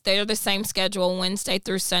 Vegas. They're the same schedule, Wednesday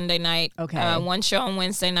through Sunday night. Okay. One show on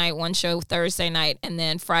Wednesday night, one show Thursday night, and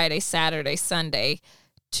then Friday, Saturday, Sunday,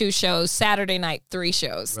 2 shows. Saturday night, 3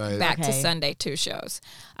 shows. Right. Back to Okay. Sunday, 2 shows.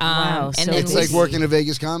 Wow, And so then It's we- like working a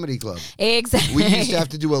Vegas comedy club. Exactly. We used to have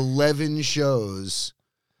to do 11 shows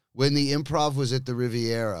when the Improv was at the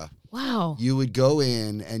Riviera. Wow. You would go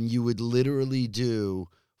in and you would literally do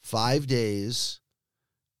 5 days,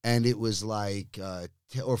 and it was like,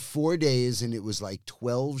 or 4 days, and it was like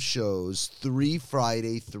 12 shows, 3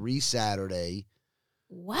 Friday, 3 Saturday.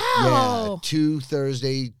 Wow. Yeah, 2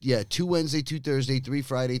 Thursday, 2 Wednesday, 2 Thursday, 3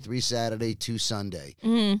 Friday, 3 Saturday, 2 Sunday.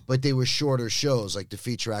 Mm-hmm. But they were shorter shows. Like the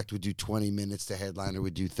feature act would do 20 minutes, the headliner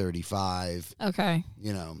would do 35. Okay.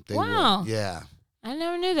 They Wow. were, yeah. I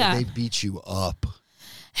never knew But that. they beat you up.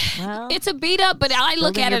 Well, It's a beat up, but I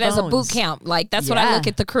look Building at it your as a boot bones. camp. Like that's what I Yeah. look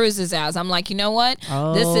at the cruises as. I'm like, you know what?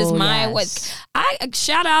 This is Oh, my yes. what. I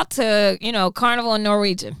shout out to Carnival and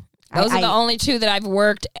Norwegian. Those are the only 2 that I've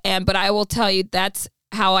worked, but I will tell you that's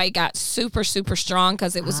how I got super, super strong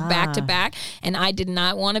because it was back to back, and I did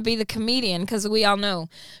not want to be the comedian because we all know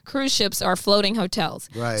cruise ships are floating hotels.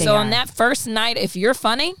 Right. So They on are. that first night, if you're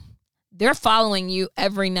funny, they're following you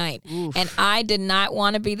every night. And I did not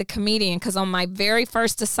want to be the comedian because on my very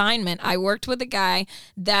first assignment, I worked with a guy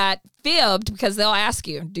that fibbed because they'll ask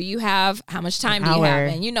you, do you have, how much time do you have? Hour.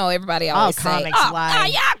 And everybody always say, comics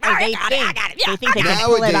lie. yeah, Or I they got it, I think- got it. Yeah, they think they can Nowadays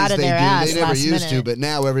pull it out of they their do. ass They never last used to, minute. but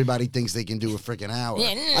now everybody thinks they can do a freaking hour.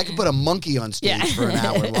 Yeah. I can put a monkey on stage Yeah. for an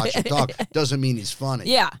hour and watch him talk. Doesn't mean he's funny.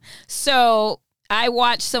 Yeah. So I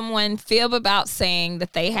watched someone fib about saying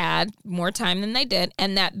that they had more time than they did.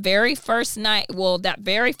 And that very first night, that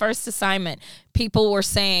very first assignment, people were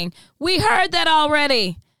saying, we heard that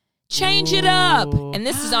already. Change it up. And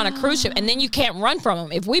this is on a cruise ship. And then you can't run from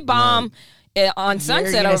them. If we bomb on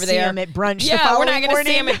Sunset gonna over see there. 'em at brunch the Yeah, we're not following going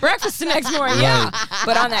to see him morning. at breakfast the next morning. Yeah.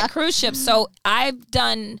 But on that cruise ship. So I've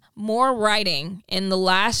done more writing in the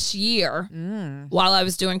last year while I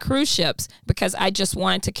was doing cruise ships because I just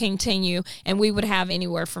wanted to continue. And we would have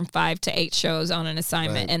anywhere from 5 to 8 shows on an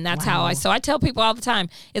assignment. Right. And that's how so I tell people all the time,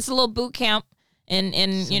 it's a little boot camp. And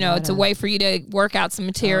it's a way for you to work out some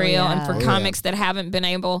material. And for Oh, yeah. comics that haven't been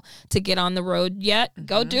able to get on the road yet,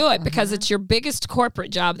 go do it because it's your biggest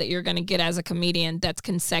corporate job that you're going to get as a comedian that's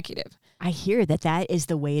consecutive. I hear that is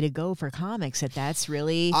the way to go for comics. That's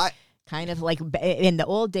really kind of like in the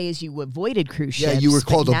old days you avoided cruise ships. Yeah, you were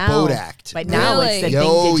called but a now- boat act. But now it's the Really?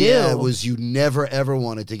 thing to do. Yeah, it was you never ever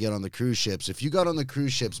wanted to get on the cruise ships. If you got on the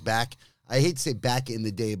cruise ships back, I hate to say back in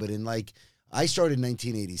the day, but in I started in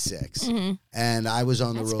 1986, and I was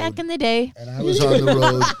on the road. Back in the day. And I was on the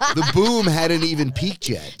road. The boom hadn't even peaked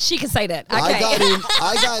yet. She can say that. Okay.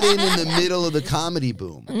 I got in the middle of the comedy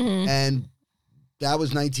boom, and that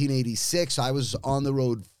was 1986. I was on the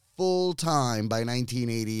road full time by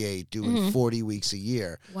 1988, doing 40 weeks a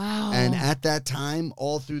year. Wow. And at that time,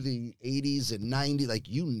 all through the 80s and 90s,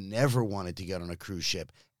 you never wanted to get on a cruise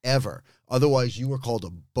ship ever. Otherwise, you were called a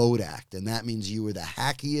boat act, and that means you were the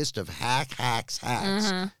hackiest of hacks.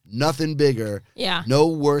 Nothing bigger. Yeah. No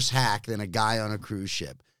worse hack than a guy on a cruise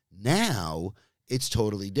ship. Now, it's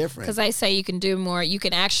totally different. Because I say you can do more. You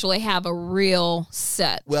can actually have a real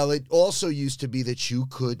set. Well, it also used to be that you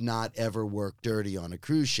could not ever work dirty on a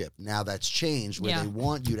cruise ship. Now that's changed where Yeah. they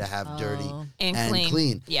want you to have dirty And and clean.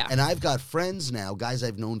 clean. Yeah. And I've got friends now, guys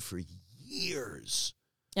I've known for years,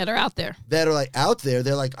 Yeah, they're out there. that are out there.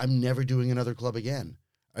 They're like, I'm never doing another club again.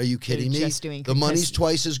 Are you kidding me? just doing The money's because-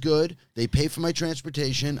 twice as good. They pay for my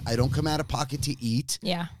transportation. I don't come out of pocket to eat.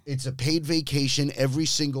 Yeah. It's a paid vacation every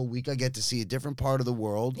single week. I get to see a different part of the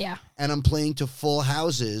world. Yeah. And I'm playing to full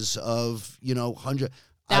houses of, 100.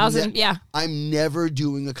 Thousand. Yeah. I'm never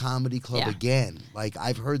doing a comedy club Yeah. again.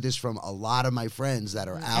 I've heard this from a lot of my friends that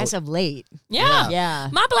are out. As of late. Yeah. Yeah.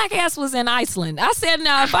 My black ass was in Iceland. I said,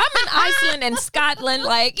 now, if I'm in Iceland and Scotland,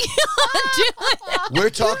 We're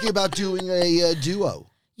talking about doing a duo.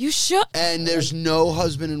 you should. And there's no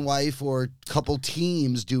husband and wife or couple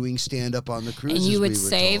teams doing stand up on the cruises. And you would we were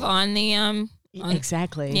save told. on the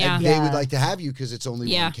Exactly. Yeah. And they would like to have you because it's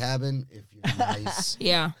only one cabin. If you're nice.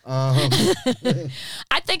 Yeah.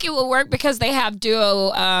 I think it will work because they have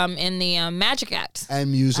duo in the Magic Act.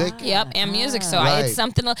 And music. Yep, and music. So it's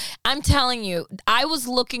something. I'm telling you, I was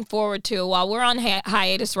looking forward to, while we're on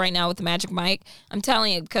hiatus right now with the Magic Mike, I'm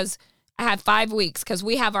telling you, because I had 5 weeks, because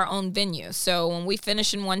we have our own venue. So when we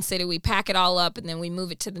finish in one city, we pack it all up and then we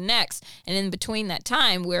move it to the next. And in between that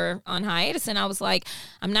time, we're on hiatus. And I was like,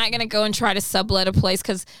 I'm not going to go and try to sublet a place,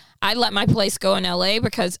 because I let my place go in LA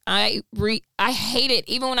because I hate it.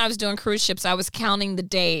 Even when I was doing cruise ships, I was counting the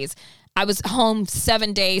days. I was home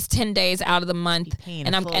 7 days, 10 days out of the month,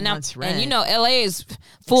 and you know, LA is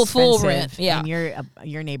full rent. Yeah, and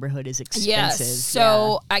your neighborhood is expensive. Yes,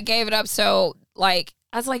 so I gave it up. So I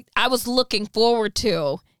was looking forward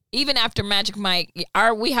to, even after Magic Mike,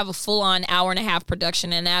 we have a full-on hour-and-a-half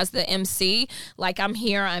production, and as the MC, I'm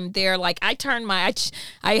here, I'm there.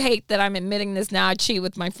 I hate that I'm admitting this now. I cheat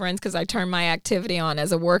with my friends because I turn my activity on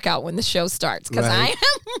as a workout when the show starts, because I am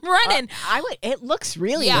running. It looks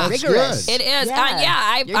really rigorous. It is.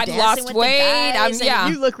 I've lost weight.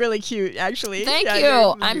 You look really cute, actually. Thank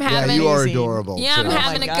you. I'm having. You are adorable. Yeah, I'm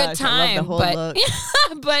having a good time. I love the whole look.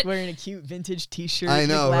 But wearing a cute vintage T-shirt. I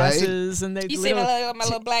know, glasses, right? And you see my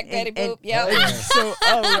little black Betty boop. Yeah. So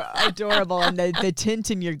adorable, and the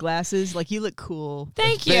tint in your glasses, you look cool.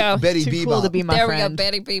 Thank you. Betty Too Bebop. cool to be my There friend. we go,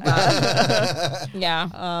 Betty Bebop. Yeah.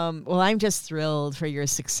 Well, I'm just thrilled for your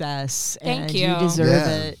success. Thank and you. You deserve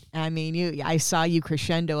it. I mean, I saw you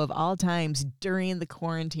crescendo of all times during the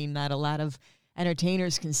quarantine. Not a lot of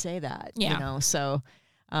entertainers can say that. Yeah. So,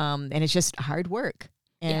 and it's just hard work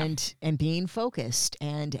and being focused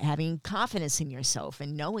and having confidence in yourself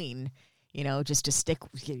and knowing, just to stick,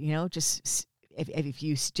 just if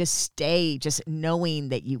you just stay, just knowing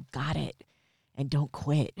that you got it and don't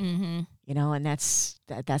quit, and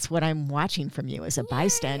that's what I'm watching from you as a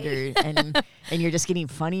bystander, and you're just getting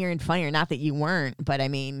funnier and funnier. Not that you weren't, but I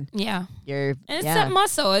mean, you're. And it's that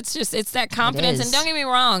muscle. It's that confidence. And don't get me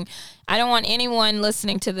wrong, I don't want anyone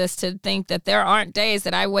listening to this to think that there aren't days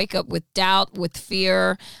that I wake up with doubt, with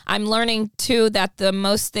fear. I'm learning too that the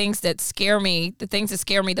things that scare me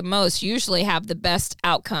the most, usually have the best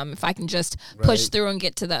outcome if I can just push through and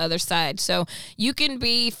get to the other side. So you can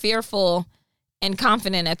be fearful and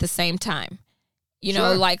confident at the same time.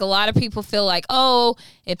 A lot of people feel like, oh,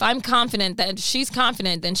 if I'm confident that she's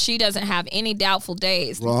confident, then she doesn't have any doubtful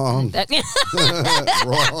days. Wrong. Wrong.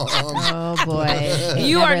 Oh, boy.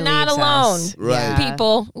 You are not alone, right.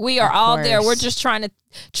 people. We are all there. We're just trying to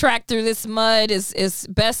track through this mud as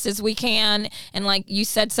best as we can. And like you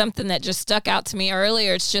said something that just stuck out to me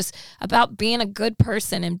earlier. It's just about being a good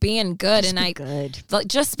person and being good.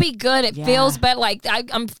 Just be good. It feels better.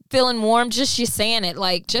 I'm feeling warm just you saying it.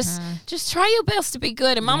 Just try your best to be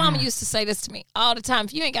good. And my mama used to say this to me all the time.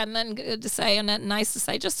 If you ain't got nothing good to say or nothing nice to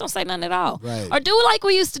say, just don't say nothing at all. Right. Or do like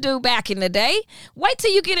we used to do back in the day. Wait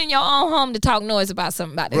till you get in your own home to talk noise about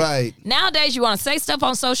somebody. Right. Nowadays, you want to say stuff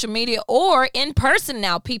on social media or in person.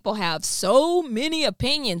 Now people have so many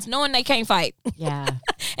opinions, knowing they can't fight. Yeah.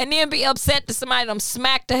 And then be upset to somebody them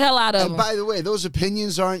smack the hell out of them. And by the way, those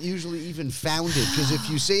opinions aren't usually even founded, because if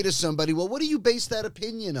you say to somebody, well, what do you base that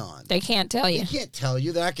opinion on? They can't tell you. They can't tell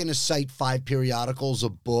you. They're not going to cite 5 periodicals, a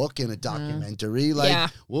book, and a documentary.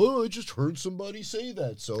 Well, I just heard somebody say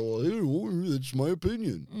that, so it's my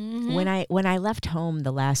opinion. Mm-hmm. When I left home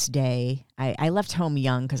the last day, I left home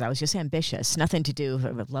young because I was just ambitious. Nothing to do.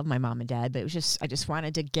 I love my mom and dad, but it was I just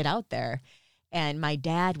wanted to get out there. And my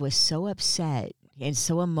dad was so upset and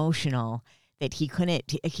so emotional that he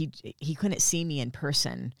couldn't see me in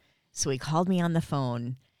person. So he called me on the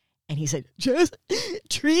phone and he said, just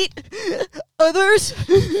treat others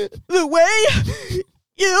the way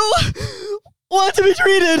you want to be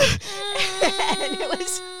treated. And it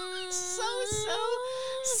was so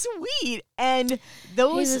sweet. And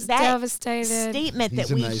that devastated statement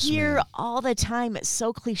that we hear all the time, it's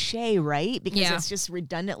so cliche, right? Because it's just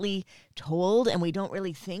redundantly told and we don't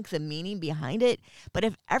really think the meaning behind it. But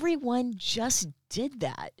if everyone just did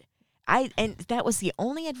that, and that was the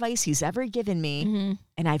only advice he's ever given me,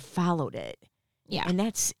 and I followed it. Yeah. And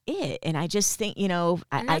that's it. And I just think,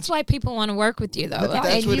 that's why people want to work with you, though. But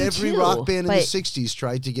that's what every rock band in the 60s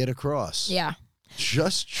tried to get across. Yeah.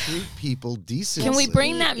 Just treat people decently. Can we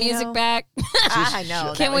bring that music back? I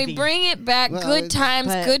know. Can we bring it back? Well, good times,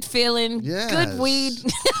 good feeling, good weed.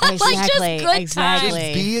 Exactly. Just good times.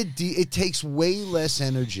 It takes way less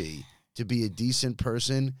energy to be a decent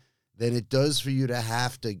person than it does for you to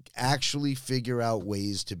have to actually figure out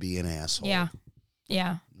ways to be an asshole. Yeah.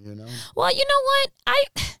 Yeah. Well, you know what?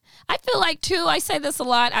 I feel like, too, I say this a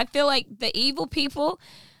lot. I feel like the evil people,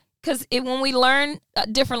 because when we learn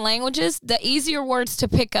different languages, the easier words to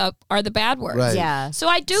pick up are the bad words. Right. Yeah. So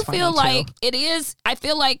I do feel like I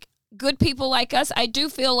feel like good people like us, I do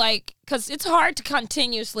feel like, because it's hard to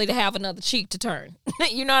continuously to have another cheek to turn.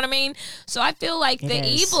 You know what I mean? So I feel like the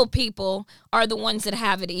evil people are the ones that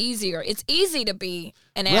have it easier. It's easy to be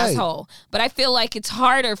an asshole, but I feel like it's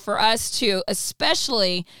harder for us to,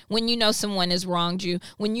 especially when you know someone has wronged you,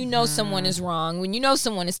 when you know someone is wrong, when you know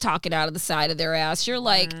someone is talking out of the side of their ass. You're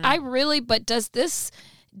like, but does this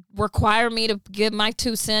require me to give my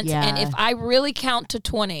 2 cents? Yeah. And if I really count to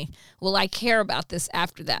 20, will I care about this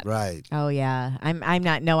after that? Right. Oh yeah. I'm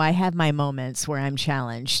not. No, I have my moments where I'm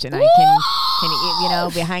challenged, and I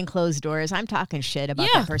can, behind closed doors, I'm talking shit about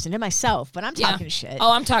that person to myself, but I'm talking shit.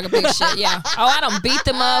 Oh, I'm talking big shit. Yeah. Oh, I don't beat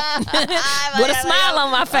them up with a smile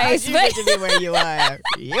on my face. You get to be where you are.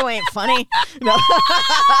 You ain't funny. No.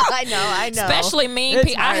 I know. Especially mean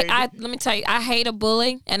people. Let me tell you, I hate a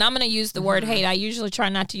bully, and I'm going to use the word hate. I usually try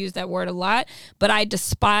not to use that word a lot, but I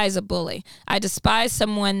despise a bully. I despise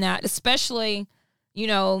someone that, especially,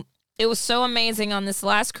 it was so amazing on this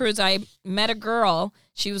last cruise. I met a girl.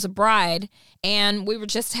 She was a bride, and we were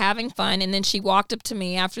just having fun. And then she walked up to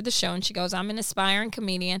me after the show, and she goes, "I'm an aspiring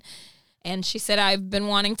comedian." And she said, "I've been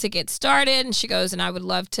wanting to get started." And she goes, "And I would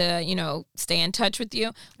love to, stay in touch with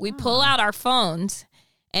you." We pull out our phones.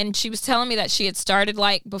 And she was telling me that she had started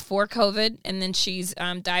like before COVID, and then she's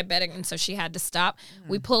diabetic, and so she had to stop.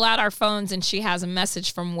 We pull out our phones, and she has a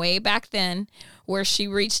message from way back then where she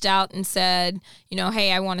reached out and said,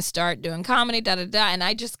 "Hey, I want to start doing comedy, da-da-da." And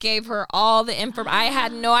I just gave her all the info. I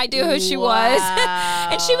had no idea who she was.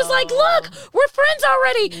 And she was like, "Look, we're friends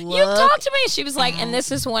already. You talked to me." She was like, and this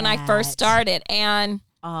is when I first started. And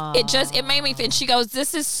it made me feel, and she goes,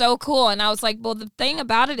 "This is so cool." And I was like, well, the thing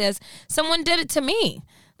about it is someone did it to me.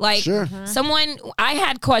 Like I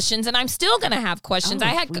had questions, and I'm still going to have questions. I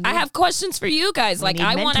have questions for you guys. Like,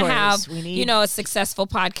 I want to have, a successful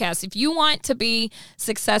podcast. If you want to be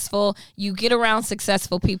successful, you get around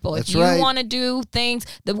successful people. If you want to do things,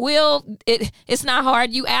 it's not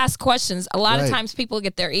hard. You ask questions. A lot of times people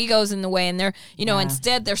get their egos in the way, and they're,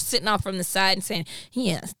 instead they're sitting off from the side and saying,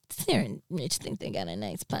 "Yes, Sarah and Rich think they got a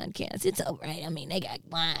nice podcast. It's all right. I mean, they got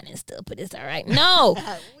wine and stuff, but it's all right." No,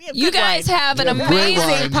 you guys have an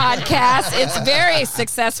amazing podcast. It's very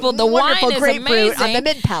successful. The wine is amazing. On the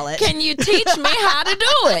mid palate. Can you teach me how to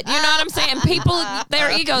do it? You know what I'm saying? People,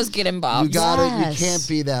 their egos get involved. You got it. You can't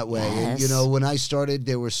be that way. Yes. And when I started,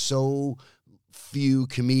 there were so few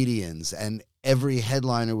comedians, and every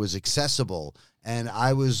headliner was accessible, and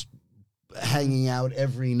I was hanging out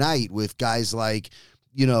every night with guys like,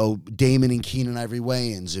 Damon and Keenan Ivory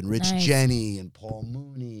Wayans and Rich Jenny and Paul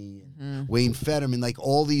Mooney and Wayne Fetterman, like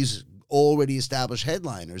all these already established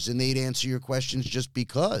headliners, and they'd answer your questions just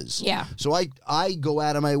because. Yeah. So I go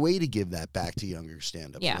out of my way to give that back to younger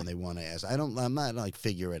stand-ups when they want to ask. I'm not like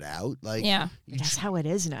figure it out. Like, that's how it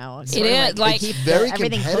is now. It is like it's very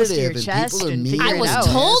competitive, and people are mean. I was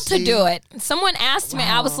told to do it. Someone asked me.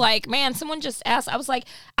 I was like, man, someone just asked. I was like,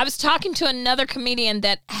 I was talking to another comedian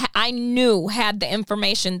that I knew had the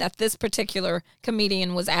information that this particular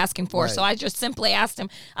comedian was asking for. So I just simply asked him.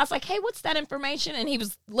 I was like, "Hey, what's that information?" And he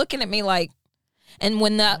was looking at me like, and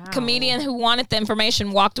when the comedian who wanted the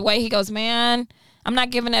information walked away, he goes, "Man, I'm not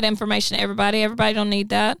giving that information to everybody. Everybody don't need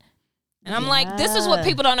that." And I'm like, this is what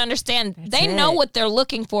people don't understand. They know what they're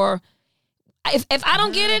looking for. If I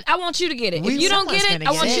don't get it, I want you to get it. If you don't get it,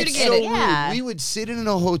 I want you to get it. We would sit in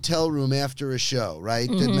a hotel room after a show, right?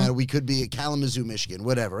 Didn't matter. We could be at Kalamazoo, Michigan,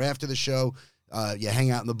 whatever. After the show, you hang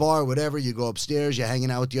out in the bar, whatever. You go upstairs, you're hanging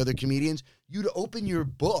out with the other comedians. You'd open your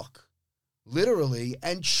book, literally,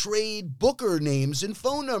 and trade booker names and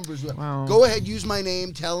phone numbers. Wow. Go ahead, use my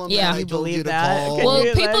name, tell them that I told you to call.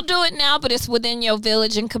 Well, people do it now, but it's within your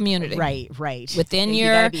village and community. Right. Within you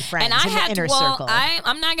gotta be friends, and I had inner to, circle.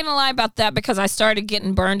 I'm not going to lie about that, because I started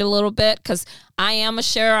getting burned a little bit, because I am a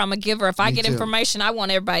sharer, I'm a giver. If I get information, I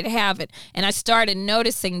want everybody to have it. And I started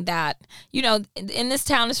noticing that, in this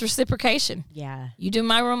town, it's reciprocation. Yeah. You do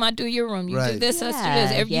my room, I do your room. You do this, I do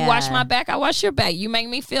this. If you wash my back, I wash your back. You make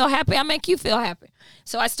me feel happy, I make you feel happy.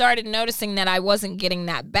 So I started noticing that I wasn't getting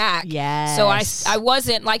that back. Yes. So I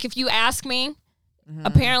wasn't, like, if you ask me,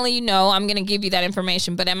 apparently I'm going to give you that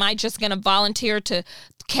information, but am I just going to volunteer to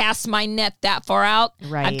cast my net that far out?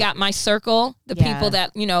 Right. I've got my circle, the people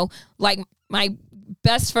that, like my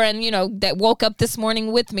best friend, that woke up this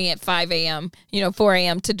morning with me at 5 a.m., 4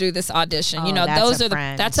 a.m. to do this audition. That's a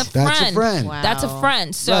friend. That's a friend. Wow. That's a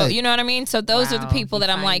friend. So, you know what I mean? So those are the people that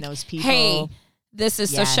I'm like, hey, this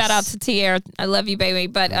is so shout out to Tierra. I love you, baby.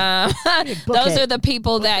 But those are the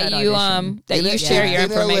people that you share your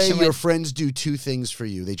information with. Your friends do two things for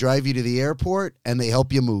you. They drive you to the airport and they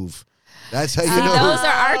help you move. That's how you know. Those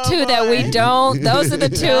are our two that we don't. Those are the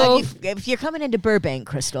two. If you're coming into Burbank,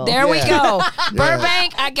 Crystal. There we go.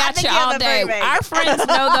 Burbank, I got you all day. Our friends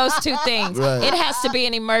know those two things. Right. It has to be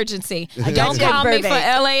an emergency. Don't call me for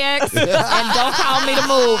LAX and don't call me to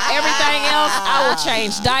move. Everything else, I will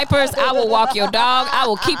change diapers. I will walk your dog. I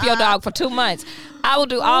will keep your dog for 2 months. I will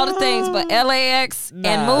do all the things, but LAX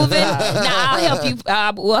and moving. Now I'll help you.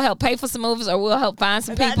 We'll help pay for some movies, or we'll help find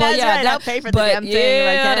some people. That's right. I'll pay for the damn thing.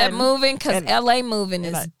 Yeah, that moving, because LA moving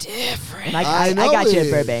is different. I got you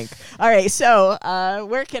at Burbank. All right, so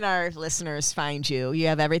where can our listeners find you? You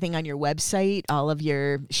have everything on your website, all of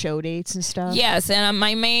your show dates and stuff. Yes, and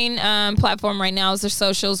my main platform right now is the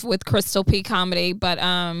socials with Crystal P Comedy, but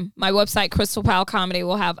my website, Crystal Powell Comedy,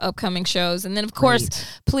 will have upcoming shows, and then of course,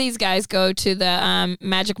 please guys go to the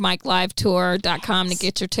MagicMikeLiveTour.com to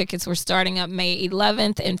get your tickets. We're starting up May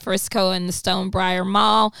 11th in Frisco in the Stonebriar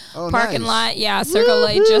Mall parking lot. Yeah, Circle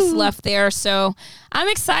A just left there. So I'm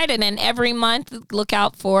excited. And every month, look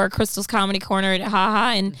out for Crystal's Comedy Corner at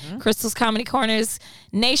HaHa. And Crystal's Comedy Corner is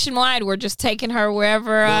nationwide. We're just taking her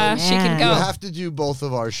wherever she can go. You have to do both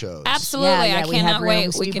of our shows. Absolutely. I cannot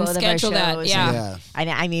wait. We can schedule that. Yeah.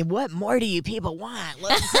 I mean, what more do you people want?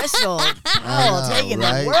 Look, Crystal taking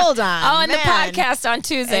the world on. Oh, and the podcast on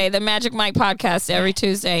Tuesday, the Magic Mike podcast every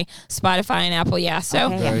Tuesday, Spotify and Apple. Yeah, so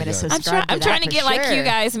I'm trying to get like you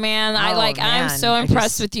guys, man. I'm so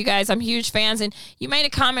impressed with you guys. I'm huge fans, and you made a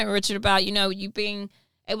comment, Richard, about you being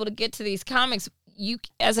able to get to these comics. You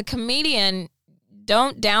as a comedian,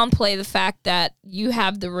 don't downplay the fact that you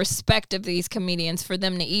have the respect of these comedians for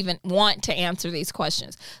them to even want to answer these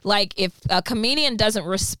questions. Like if a comedian doesn't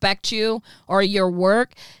respect you or your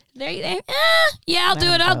work,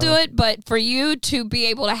 I'll do it. But for you to be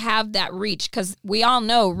able to have that reach, because we all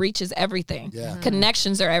know reach is everything. Yeah.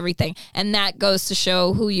 Connections are everything. And that goes to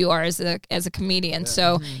show who you are as a comedian. Yeah.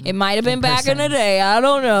 So it might have been back in the day. I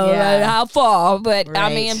don't know how far. But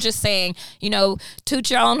I mean, I'm just saying,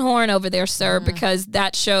 toot your own horn over there, sir, because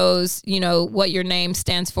that shows, what your name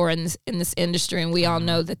stands for in this industry. And we all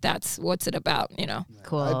know that that's what's it about,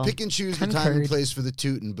 Cool. I pick and choose the time and place for the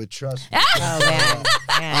tootin', but trust me. Oh, man.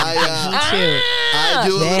 I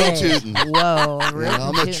do a little tootin'. Whoa.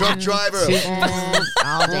 I'm a truck driver.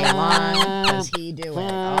 All day long. Does he do it?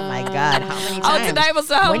 Oh, my God. How many times? Oh, today was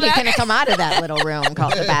so when you going to come out of that little room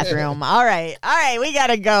called the bathroom? All right. We got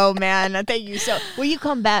to go, man. Thank you. So, will you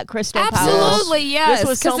come back, Crystal Powell? Absolutely, yes. This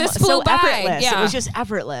was so effortless. Yeah. It was just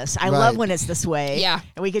effortless. I love when it's this way. Yeah.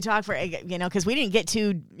 And we could talk for, because we didn't get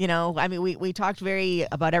to, we talked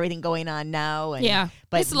about everything going on now. And,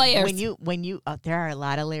 but it's layers. There are a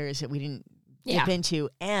lot of layers that we didn't dip into,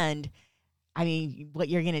 and I mean, what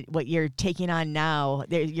you're taking on now,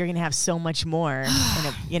 you're gonna have so much more.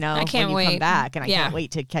 I can't wait. Come back, and I can't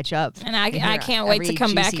wait to catch up. And I can't wait to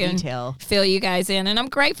come back and fill you guys in. And I'm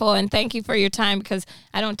grateful and thank you for your time, because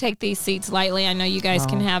I don't take these seats lightly. I know you guys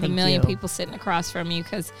can have a million people sitting across from you,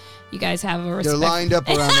 because you guys have a respect. They're lined up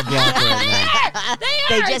around the block right now.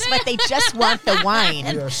 They just want the wine.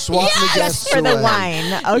 You're swapping the guests just for the wine.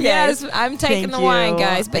 Okay. Yes, I'm taking the wine,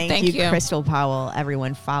 guys. But thank you, Crystal Powell.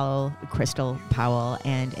 Everyone, follow Crystal Powell.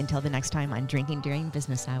 And until the next time on Drinking During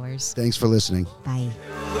Business Hours. Thanks for listening. Bye.